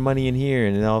 I have your money in here,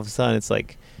 and then all of a sudden, it's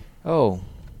like, oh,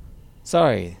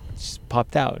 sorry, it just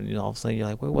popped out, and all of a sudden, you're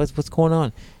like, wait, what's going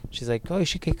on? She's like, oh, you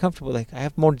should get comfortable, like, I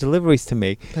have more deliveries to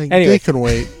make. Anyway, they can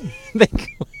wait.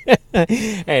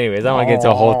 Anyways, I don't want to get into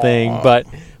the whole thing, but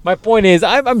my point is,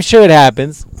 I'm sure it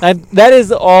happens. That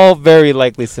is all very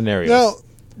likely scenarios.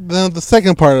 Now, the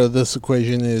second part of this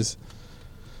equation is,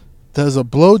 does a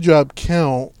blowjob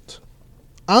count?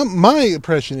 My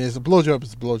impression is a blowjob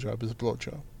is a blowjob is a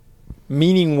blowjob.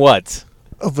 Meaning what?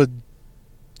 If a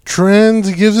trans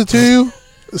gives it to you,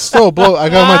 it's still a blow. I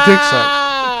got my dick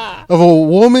sucked. If a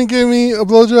woman gave me a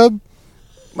blowjob,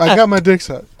 I got my dick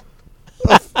sucked.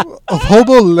 If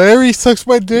Hobo Larry sucks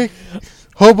my dick,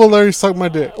 Hobo Larry sucked my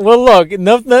dick. Well, look,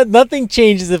 nothing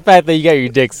changes the fact that you got your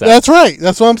dick sucked. That's right.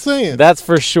 That's what I'm saying. That's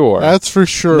for sure. That's for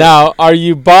sure. Now, are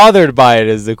you bothered by it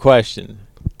is the question.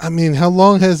 I mean, how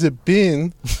long has it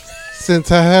been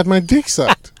since I had my dick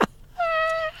sucked?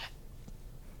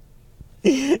 For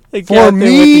me, with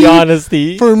the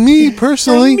honesty. For me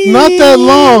personally, not that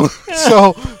long.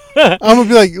 So I'm gonna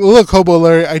be like, look, Hobo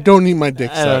Larry, I don't need my dick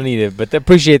sucked. I don't need it, but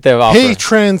appreciate the offer. Hey,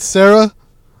 trans Sarah.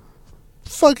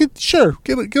 Fuck it, sure.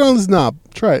 Get on this knob.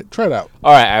 Try it out.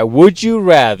 All right. Would you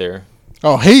rather?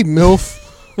 Oh, hey MILF.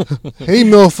 Hey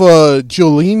MILF,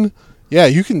 Jolene. Yeah,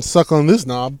 you can suck on this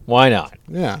knob. Why not?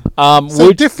 Yeah.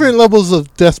 So different levels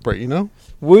of desperate, you know.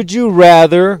 Would you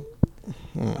rather?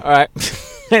 All right.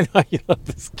 I know you love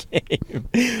this game.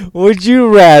 Would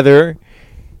you rather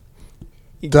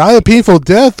die a painful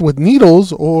death with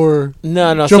needles or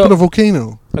jump in a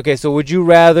volcano? Okay, so would you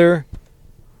rather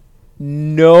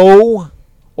know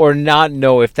or not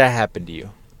know if that happened to you?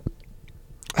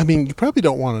 I mean, you probably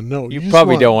don't want to know. You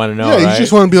probably don't want to know, yeah, right? You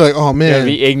just want to be like, oh, man.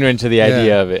 Be ignorant to the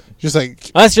idea of it. Just like...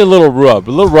 Unless you're a little rub.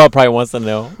 A little rub probably wants to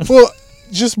know. Well,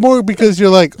 just more because you're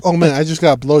like, oh man, I just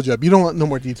got a blowjob. You don't want no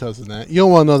more details than that. You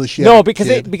don't want to know that she. No, had a because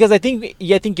kid. because I think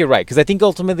you're right. Because I think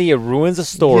ultimately it ruins the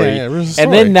story. Yeah, it ruins the And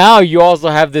story. then now you also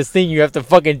have this thing you have to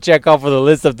fucking check off of the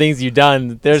list of things you've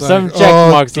done. There's It's some like, check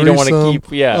oh, marks you don't want to threesome.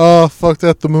 keep. Yeah. Oh, fuck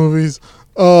that. The movies.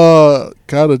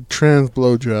 Got a trans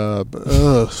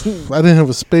blowjob. I didn't have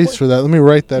a space for that. Let me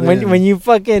write that in. when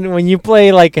you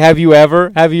play like have you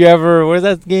ever what is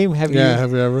that game? Have you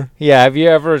ever? Yeah, have you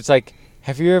ever? It's like,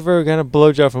 have you ever got a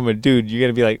blowjob from a dude? You're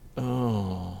gonna be like,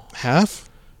 oh, Half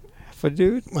a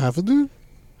dude? a dude?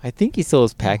 I think he still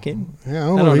is packing. Yeah, I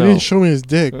don't know. He didn't show me his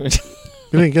dick. We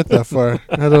didn't get that far.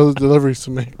 I had other deliveries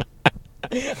to make.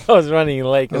 I was running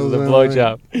late because of the I was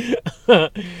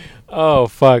blowjob. Oh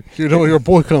fuck! You know your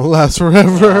boy gonna last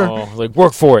forever. Oh, like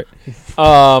work for it.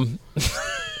 I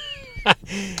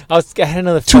had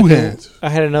another Two fucking, hands. I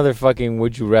had another fucking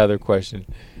would you rather question.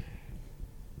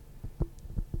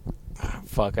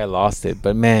 Fuck, I lost it.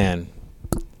 But man,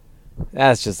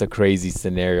 that's just a crazy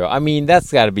scenario. I mean,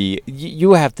 that's got to be.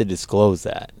 You have to disclose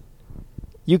that.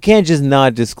 You can't just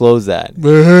not disclose that.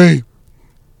 Hey,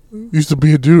 used to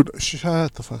be a dude.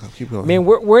 Shut the fuck up. Keep going. Man,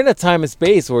 we're in a time and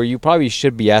space where you probably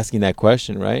should be asking that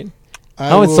question, right? I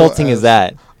How will insulting is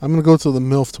ask- that? I'm gonna go to the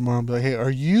MILF tomorrow and be like, hey, are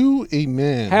you a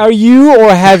man? Are you or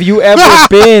have you ever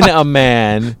been a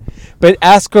man? But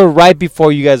ask her right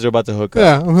before you guys are about to hook up.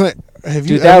 Yeah, I'm like, have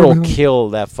you Dude, ever that'll been- kill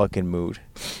that fucking mood.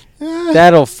 Yeah.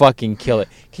 That'll fucking kill it.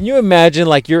 Can you imagine,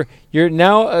 like, you're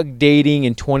now dating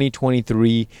in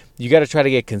 2023. You got to try to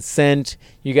get consent.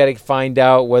 You got to find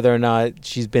out whether or not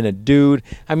she's been a dude.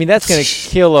 I mean, that's going to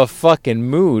kill a fucking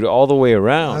mood all the way I had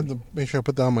around. to make sure I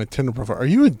put that on my Tinder profile. Are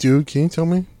you a dude? Can you tell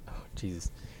me?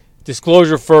 Jesus.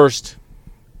 Disclosure first.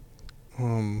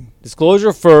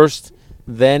 Disclosure first.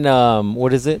 Then,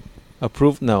 what is it?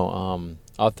 Approve? No.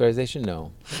 Authorization?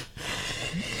 No.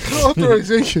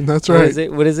 Authorization. That's What right. is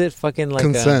it? What is it? Fucking like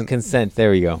Consent. consent.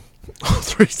 There we go.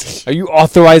 Authorization. Are you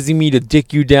authorizing me to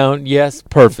dick you down? Yes.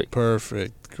 Perfect.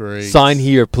 Perfect. Great. Sign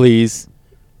here, please.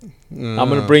 I'm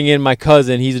gonna bring in my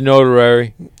cousin. He's a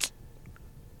notary.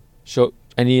 Show.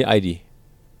 I need ID.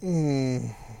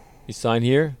 You sign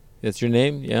here. That's your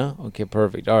name. Yeah. Okay.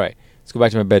 Perfect. All right. Let's go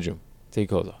back to my bedroom. Take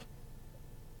your clothes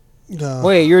off.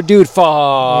 Wait, you're a dude.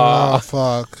 Oh,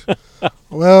 fuck.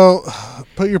 Well,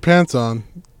 put your pants on.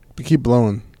 But keep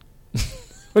blowing.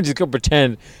 I'm just gonna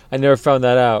pretend I never found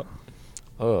that out.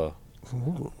 Oh.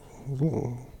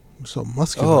 Ooh, I'm so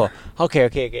muscular. Oh.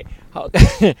 Okay. How,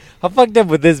 how fucked up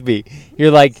would this be?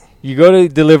 You're like, you go to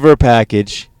deliver a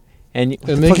package, and what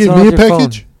the And they fuck's give wrong me a with your phone?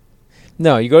 package?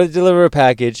 No, you go to deliver a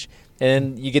package,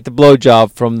 and you get the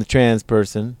blowjob from the trans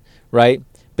person, right?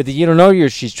 But then you don't know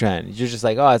she's trans. You're just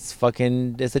like, oh,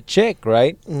 it's a chick,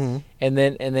 right? Mm-hmm. And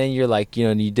then you're like,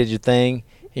 you did your thing,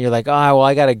 and you're like, oh, well,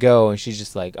 I gotta go, and she's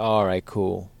just like, all right,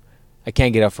 cool. I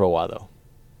can't get up for a while though.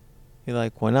 You're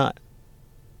like, why not?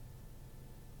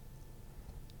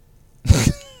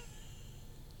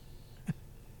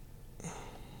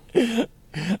 I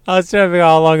was trying to figure out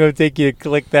how long it would take you to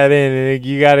click that in, and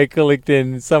you got it clicked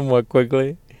in somewhat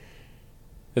quickly.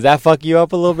 Does that fuck you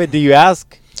up a little bit? Do you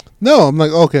ask? No, I'm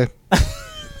like, okay.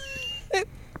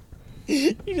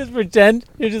 You just pretend.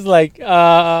 You're just like, okay,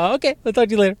 I'll talk to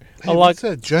you later. Hey, I'll lock. what's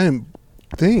that giant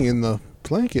thing in the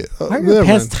blanket? Why are your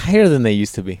pants tighter than they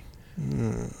used to be?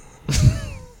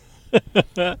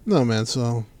 No, man.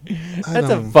 So That's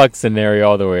a fuck scenario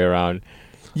all the way around.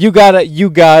 You gotta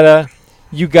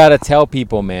tell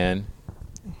people, man.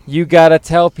 You gotta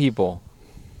tell people.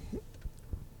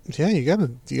 Yeah, you gotta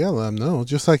let them know.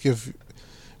 Just like if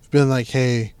you've been like,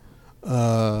 hey, is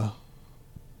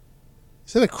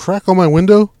that a crack on my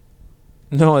window?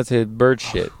 No, it's a bird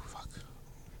shit.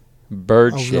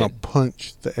 Bird I was shit. gonna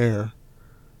punch the air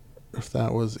if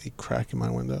that was a crack in my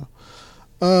window.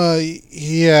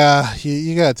 Yeah,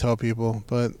 you gotta tell people.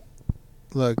 But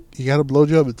look, you got a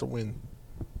blowjob, it's a win.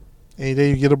 Any day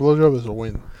you get a blowjob, it's a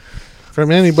win.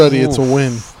 From anybody, it's a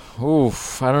win.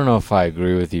 Oof, I don't know if I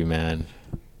agree with you, man.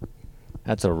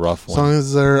 That's a rough As long one.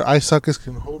 as their eye sockets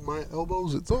can hold my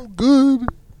elbows, it's all good.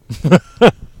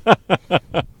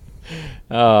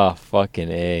 Oh, fucking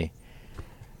A.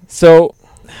 So,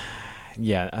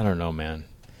 yeah, I don't know, man.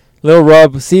 Little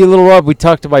Rub, we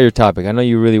talked about your topic. I know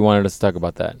you really wanted us to talk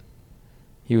about that.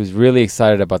 He was really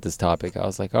excited about this topic. I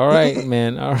was like, all right,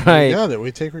 man, all right. We got it.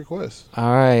 We take requests.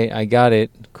 All right, I got it.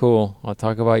 Cool. I'll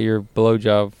talk about your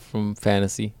blowjob from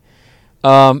fantasy.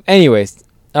 Anyways,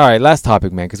 all right, last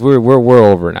topic, man, because we're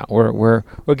over now. We're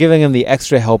giving him the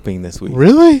extra helping this week.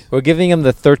 Really? We're giving him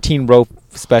the 13 rope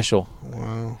special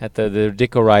Wow. that the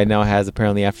Dicko Ride now has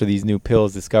apparently after these new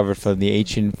pills discovered from the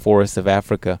ancient forests of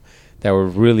Africa. that were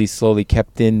really slowly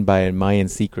kept in by a Mayan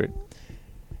secret.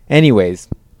 Anyways,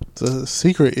 The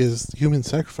secret is human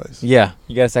sacrifice. yeah,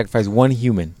 you gotta sacrifice one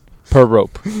human per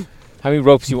rope. How many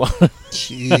ropes you want?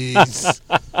 Jeez.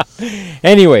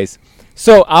 Anyways,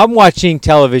 so I'm watching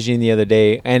television the other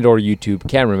day and or YouTube.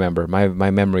 Can't remember. My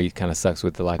memory kind of sucks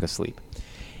with the lack of sleep.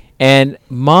 And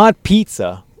Mod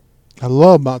Pizza. I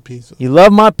love Mod Pizza. You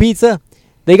love Mod Pizza?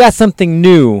 They got something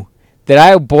new that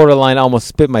I borderline almost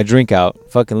spit my drink out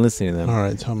fucking listening to them. All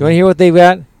right, tell You me. want to hear what they've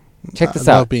got? Check this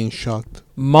Without out. being shocked.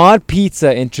 Mod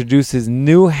Pizza introduces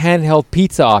new handheld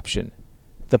pizza option,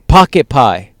 the Pocket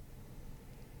Pie.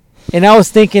 And I was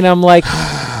thinking, I'm like,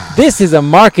 this is a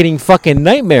marketing fucking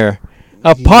nightmare.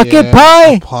 A pocket Yeah,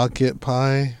 pie? a pocket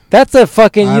pie. That's a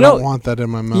fucking, I you don't know, want that in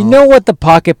my mouth. you know what the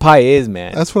pocket pie is,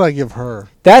 man. That's what I give her.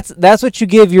 That's what you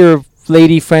give your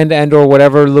lady friend and or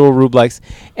whatever little Rube likes.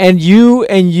 And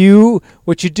you,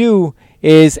 what you do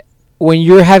is when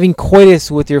you're having coitus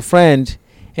with your friend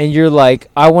and you're like,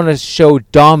 I want to show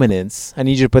dominance. I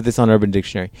need you to put this on Urban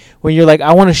Dictionary. When you're like,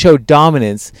 I want to show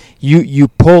dominance, you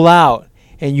pull out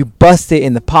and you bust it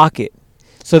in the pocket.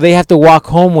 So they have to walk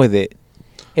home with it.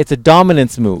 It's a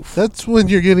dominance move. That's when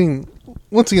you're getting.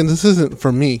 Once again, this isn't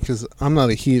for me because I'm not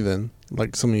a heathen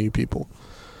like some of you people.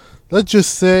 Let's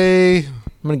just say I'm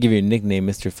going to give you a nickname,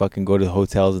 Mr. Fucking Go to the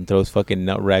hotels and throws fucking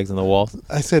nut rags on the walls.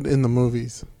 I said in the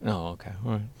movies. Oh, okay.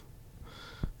 All right.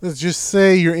 Let's just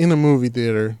say you're in a movie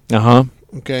theater. Uh-huh.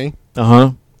 Okay,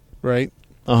 Uh-huh. right?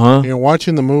 Uh-huh. You're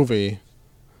watching the movie,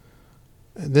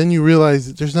 and then you realize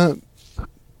that there's not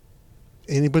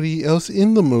anybody else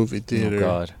in the movie theater. Oh,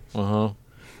 God. Uh-huh.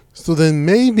 So then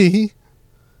maybe,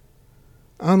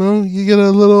 I don't know, you get a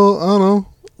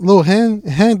little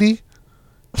handy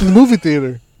to the movie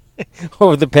theater.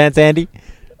 Over the pants, Andy?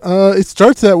 It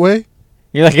starts that way.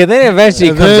 You're like, and then eventually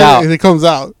it And comes then out. And it comes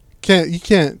out. You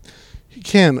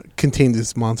can't contain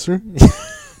this monster.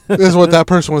 That's what that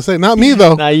person would say. Not me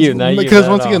though. Not you, not you, Because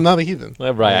not once at again, all. not a heathen.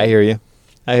 Right, I hear you.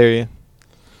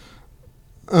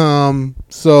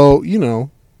 So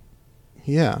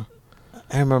yeah.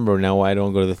 I remember now why I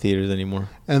don't go to the theaters anymore.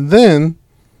 And then,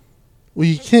 well,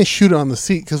 you can't shoot it on the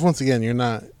seat because once again, you're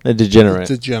not A degenerate.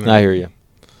 degenerate. I hear you.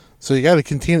 So you got to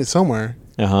contain it somewhere.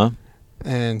 Uh-huh.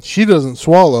 And she doesn't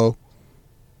swallow.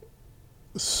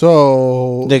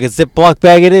 So Like a Ziploc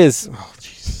bag it is. oh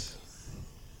jeez.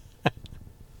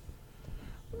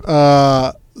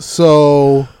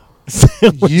 So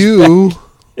you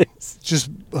just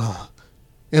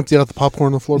empty out the popcorn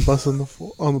on the floor, bust on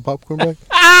the popcorn bag.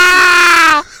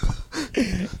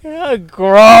 Ah,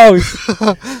 gross.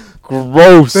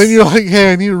 Gross. Then you're like,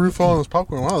 hey, I need a refill on this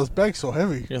popcorn. Wow, this bag's so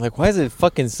heavy. You're like, why is it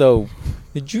fucking so...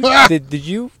 Did you did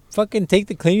you fucking take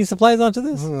the cleaning supplies onto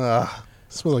this?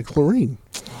 Smells like chlorine.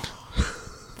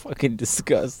 Fucking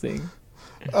disgusting.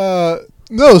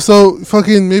 No, so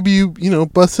fucking maybe you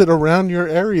bust it around your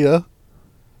area.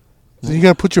 So you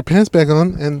gotta put your pants back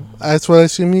on, and that's what I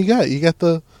assume you got. You got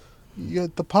the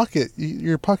pocket.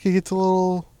 Your pocket gets a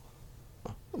little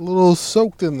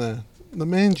soaked in the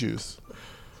man juice.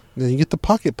 And then you get the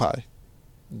pocket pie.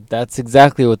 That's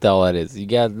exactly what the hell that is. You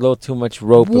got a little too much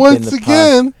rope up in the Once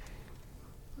again,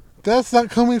 that's not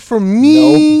coming from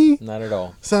me. Nope, not at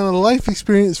all. It's not a life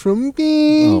experience from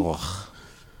me. Oh.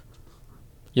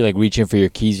 You're like reaching for your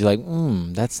keys. You're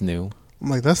like, that's new. I'm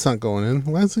like, that's not going in.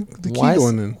 Why is the key Why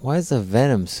going in? Why is a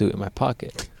Venom suit in my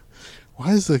pocket?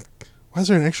 Why is there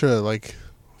an extra like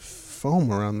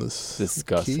foam around this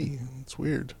Disgusting. key? It's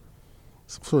weird.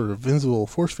 Some sort of invisible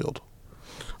force field.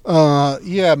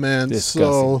 Yeah, man. Disgusting.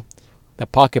 So The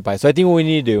pocket pie. So I think what we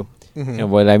need to do, mhm.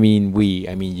 and what I mean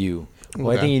I mean you.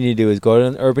 What I Okay. think you need to do is go to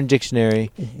an Urban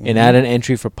Dictionary Mhm. and add an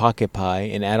entry for pocket pie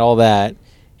and add all that,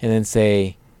 and then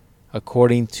say,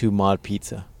 according to Mod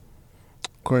Pizza.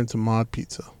 According to Mod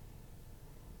Pizza,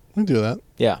 we can do that.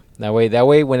 Yeah, that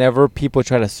way, whenever people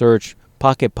try to search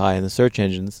pocket pie in the search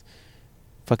engines,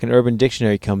 fucking Urban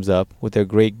Dictionary comes up with their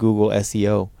great Google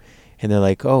SEO, and they're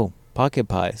like, "Oh, pocket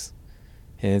pies,"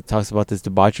 and it talks about this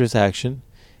debaucherous action,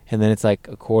 and then it's like,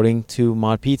 according to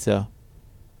Mod Pizza,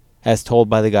 as told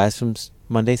by the guys from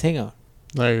Monday's Hangout.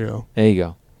 There you go. There you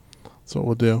go. That's what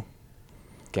we'll do.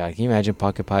 God, can you imagine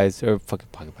pocket pies or fucking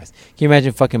pocket pies? Can you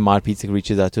imagine fucking Mod Pizza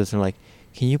reaches out to us and they're like,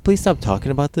 "Can you please stop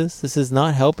talking about this? This is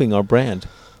not helping our brand."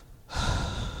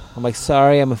 I'm like,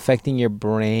 sorry, I'm affecting your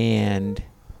brand.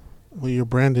 Well, your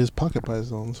brand is pocket pies,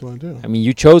 though. That's what I do. I mean,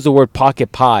 you chose the word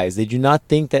pocket pies. Did you not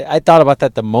think that? I thought about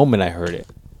that the moment I heard it.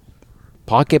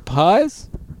 Pocket pies?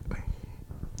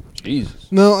 Jesus.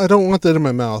 No, I don't want that in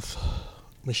my mouth.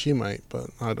 I mean, she might, but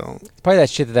I don't. Probably that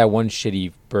shit that one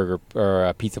shitty burger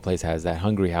or pizza place has, that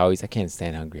Hungry Howie's. I can't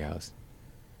stand Hungry House.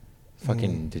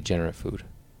 Fucking degenerate food.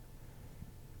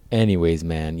 Anyways,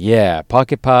 man. Yeah,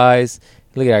 pocket pies.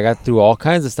 Look at it, I got through all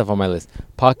kinds of stuff on my list.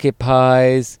 Pocket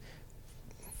pies,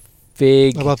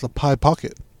 fig. How about the pie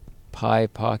pocket? Pie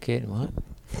pocket. What?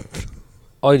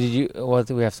 Oh, did you? Well,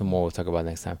 we have some more we'll talk about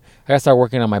next time. I gotta start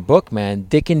working on my book, man.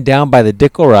 Dicking Down by the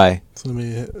Dickorai. It's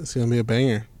gonna be a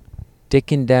banger.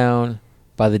 Dicking Down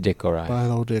by the Dickorai. By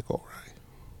the Dickorai.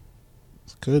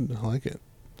 It's good. I like it.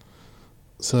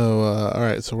 So, all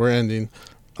right. So we're ending.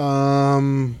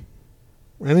 We're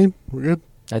ending? We're good?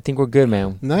 I think we're good,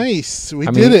 man. Nice. We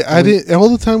did it. All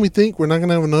the time we think we're not going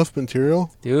to have enough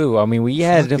material. Dude, I mean, we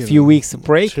had a few weeks of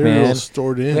break, man.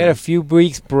 Stored in. We had a few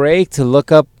weeks break to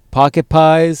look up pocket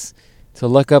pies, to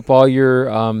look up all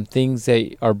your things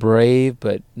that are brave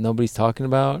but nobody's talking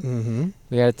about. Mm-hmm.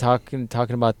 We had talking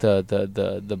about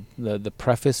the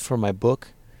preface for my book,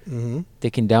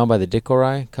 Dicking Down by the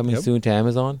Dickorai, coming soon to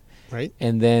Amazon. Right.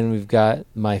 And then we've got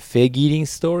my fig eating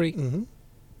story. Mm-hmm.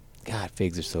 God,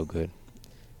 figs are so good.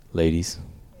 Ladies,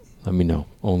 let me know.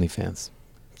 OnlyFans.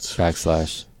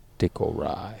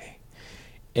 /Dickorai.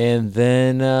 And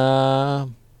then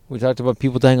we talked about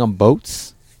people dying on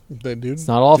boats. It's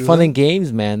not all fun and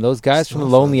games, man. Those guys from the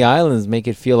Lonely Islands make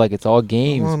it feel like it's all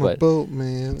games. I'm on but a boat,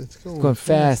 man. It's going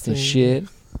fast and shit.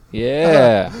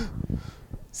 Yeah.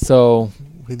 So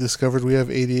we discovered we have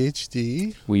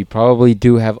ADHD. We probably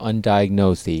do have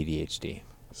undiagnosed ADHD.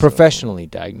 Professionally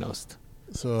diagnosed.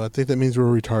 So I think that means we're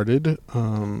retarded.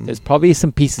 There's probably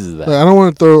some pieces of that. I don't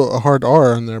want to throw a hard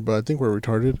R on there, but I think we're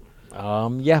retarded.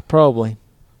 Yeah, probably.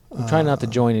 I'm trying not to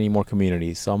join any more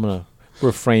communities, so I'm going to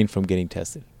refrain from getting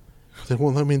tested. They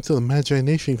won't let me into the Magi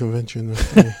Nation convention.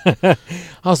 I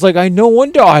was like, no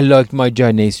wonder I liked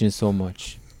Magi Nation so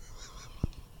much.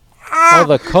 All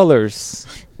the colors.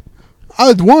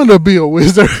 I'd want to be a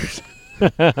wizard.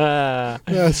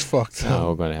 That's fucked up.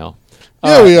 Oh, we're going to hell.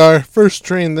 Yeah, we are. First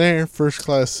train there. First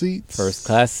class seats. First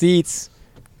class seats.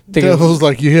 Devil's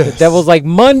like, yes. The Devil's like,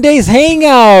 Monday's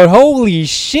hangout. Holy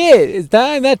shit. It's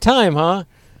that time, huh?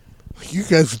 You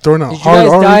guys were throwing out Did hard you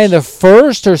guys R's? die in the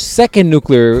first or second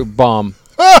nuclear bomb?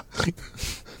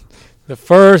 The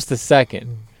first, the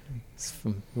second. It's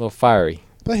a little fiery.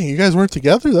 Dang, you guys weren't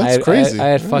together? That's crazy. I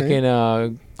had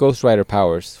fucking Ghost Rider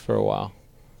powers for a while.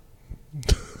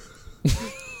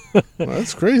 Well,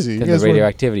 that's crazy. You guys the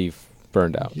radioactivity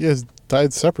burned out. You guys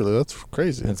died separately. That's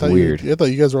crazy. That's weird. I thought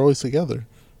you guys were always together.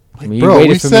 Like, I mean, bro,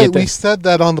 we said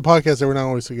that on the podcast that we're not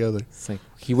always together. It's like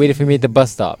he waited for me at the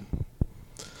bus stop.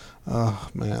 Oh,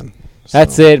 man.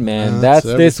 That's it, man. That's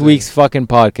this week's fucking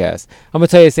podcast. I'm going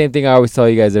to tell you the same thing I always tell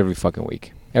you guys every fucking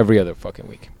week. Every other fucking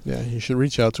week. Yeah, you should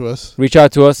reach out to us. Reach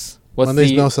out to us.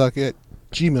 Mondays mailsack at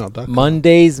gmail.com.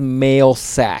 Mondays mail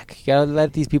sack. You got to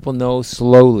let these people know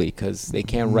slowly because they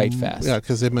can't write fast. Yeah,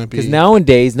 because it might be. Because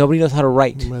nowadays, nobody knows how to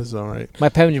write. That's all right. My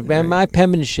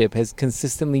penmanship has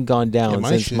consistently gone down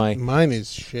since mine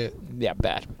is shit. Yeah,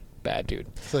 bad. Bad, dude.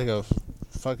 It's like a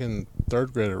fucking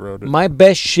third grader wrote it. My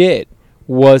best shit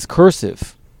was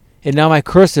cursive. And now my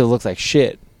cursive looks like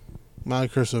shit. My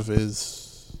cursive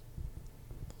is...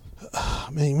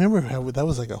 man, remember how that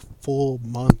was like a full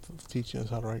month of teaching us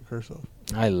how to write cursive?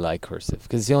 I like cursive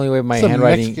because it's the only way my Some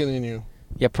handwriting... Mexican in you.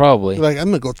 Yeah, probably. You're like, I'm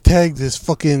going to go tag this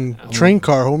fucking train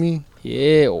car, homie.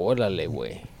 Yeah, órale,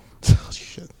 güey. Oh,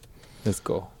 shit. Let's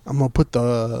go. I'm going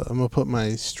to put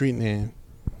my street name.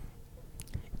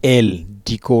 El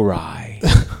Dickorai.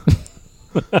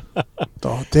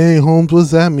 Oh, dang, Holmes, what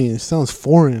does that mean? It sounds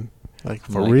foreign. Like,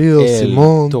 for real, El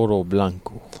Simon. Toro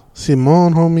Blanco.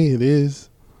 Simon, homie, it is.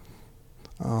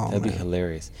 Oh, that'd be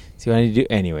hilarious. See what I need to do?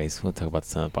 Anyways, we'll talk about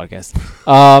this on the podcast.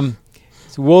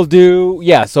 So we'll do,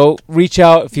 so reach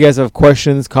out if you guys have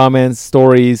questions, comments,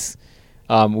 stories.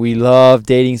 We love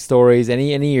dating stories.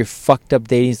 Any of your fucked up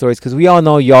dating stories, because we all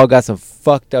know y'all got some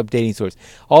fucked up dating stories.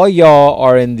 All y'all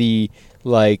are in the,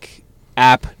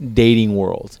 app dating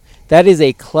world. That is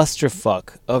a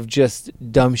clusterfuck of just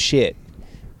dumb shit.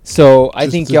 So I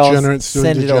think y'all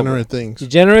send it over.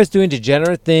 Degenerates doing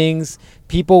degenerate things.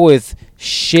 People with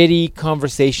shitty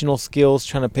conversational skills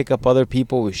trying to pick up other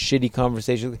people with shitty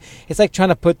conversations. It's like trying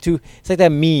to it's like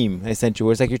that meme I sent you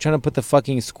where it's like you're trying to put the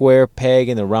fucking square peg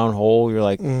in the round hole. You're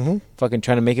like fucking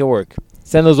trying to make it work.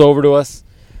 Send those over to us.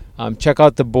 Check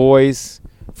out the boys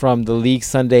from the League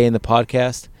Sunday and the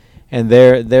podcast. And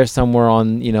they're somewhere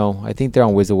on, I think they're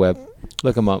on WizardWeb.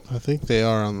 Look them up. I think they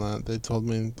are on that. They told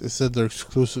me, they said they're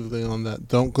exclusively on that.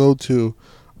 Don't go to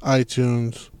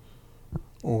iTunes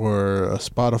or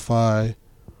Spotify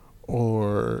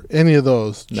or any of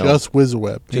those. No. Just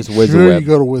WizardWeb. Just WizardWeb. You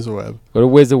go to WizardWeb. Go to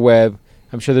WizardWeb.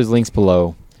 I'm sure there's links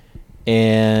below.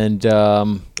 And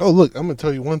oh, look, I'm gonna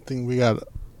tell you one thing. We got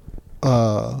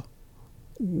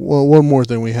well, one more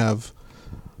thing we have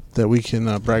that we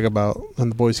can brag about,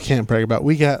 and the boys can't brag about.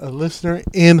 We got a listener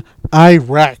in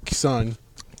Iraq, son.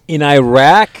 In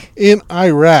Iraq? In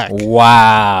Iraq.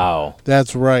 Wow.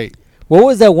 That's right. What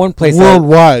was that one place?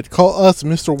 Worldwide. Call us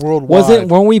Mr. Worldwide.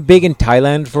 Weren't we big in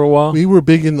Thailand for a while? We were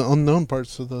big in the unknown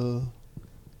parts of the world.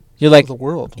 You're like,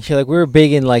 we were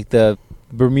big in like the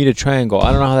Bermuda Triangle.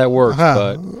 I don't know how that works,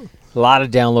 but a lot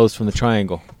of downloads from the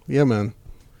Triangle. Yeah, man.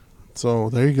 So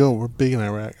there you go. We're big in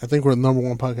Iraq. I think we're the number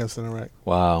one podcast in Iraq.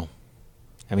 Wow.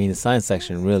 I mean, the science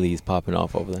section really is popping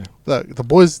off over there. Look, the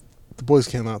boys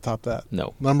cannot top that.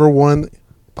 No. Number one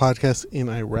podcast in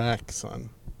Iraq, son.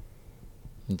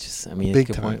 It's a good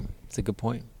time. point. It's a good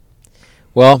point.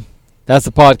 Well, that's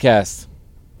the podcast.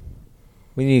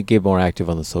 We need to get more active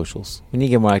on the socials. We need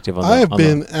to get more active on the... I have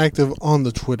been active on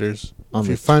the Twitters. If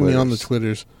you find me on the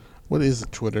Twitters. What is a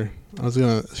Twitter? I was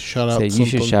going to shout out something. You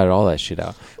should shout all that shit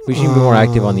out. We should be more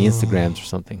active on the Instagrams or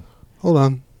something. Hold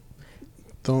on.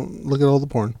 Don't look at all the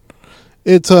porn.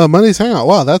 It's Monday's Hangout.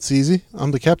 Wow, that's easy.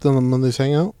 I'm the captain of Monday's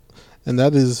Hangout. And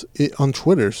that is it on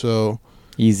Twitter. So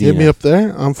easy hit me up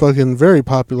there. I'm fucking very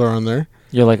popular on there.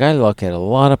 You're like, I look at a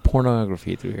lot of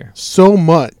pornography through here. So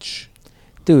much.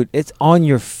 Dude, it's on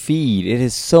your feed. It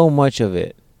is so much of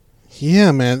it.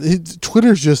 Yeah, man.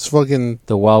 Twitter's just fucking...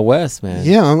 The Wild West, man.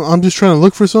 Yeah, I'm just trying to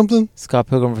look for something. Scott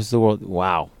Pilgrim vs. the World.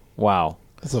 Wow.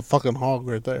 That's a fucking hog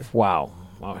right there. Wow.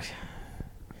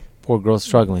 Poor girl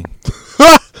struggling.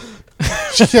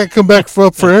 She can't come back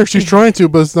up for air. She's trying to,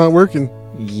 but it's not working.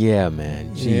 Yeah,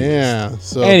 man. Jesus. Yeah.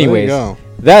 So anyways, there you go.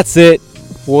 That's it.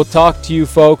 We'll talk to you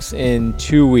folks in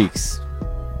 2 weeks.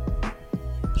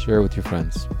 Share it with your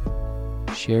friends.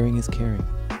 Sharing is caring.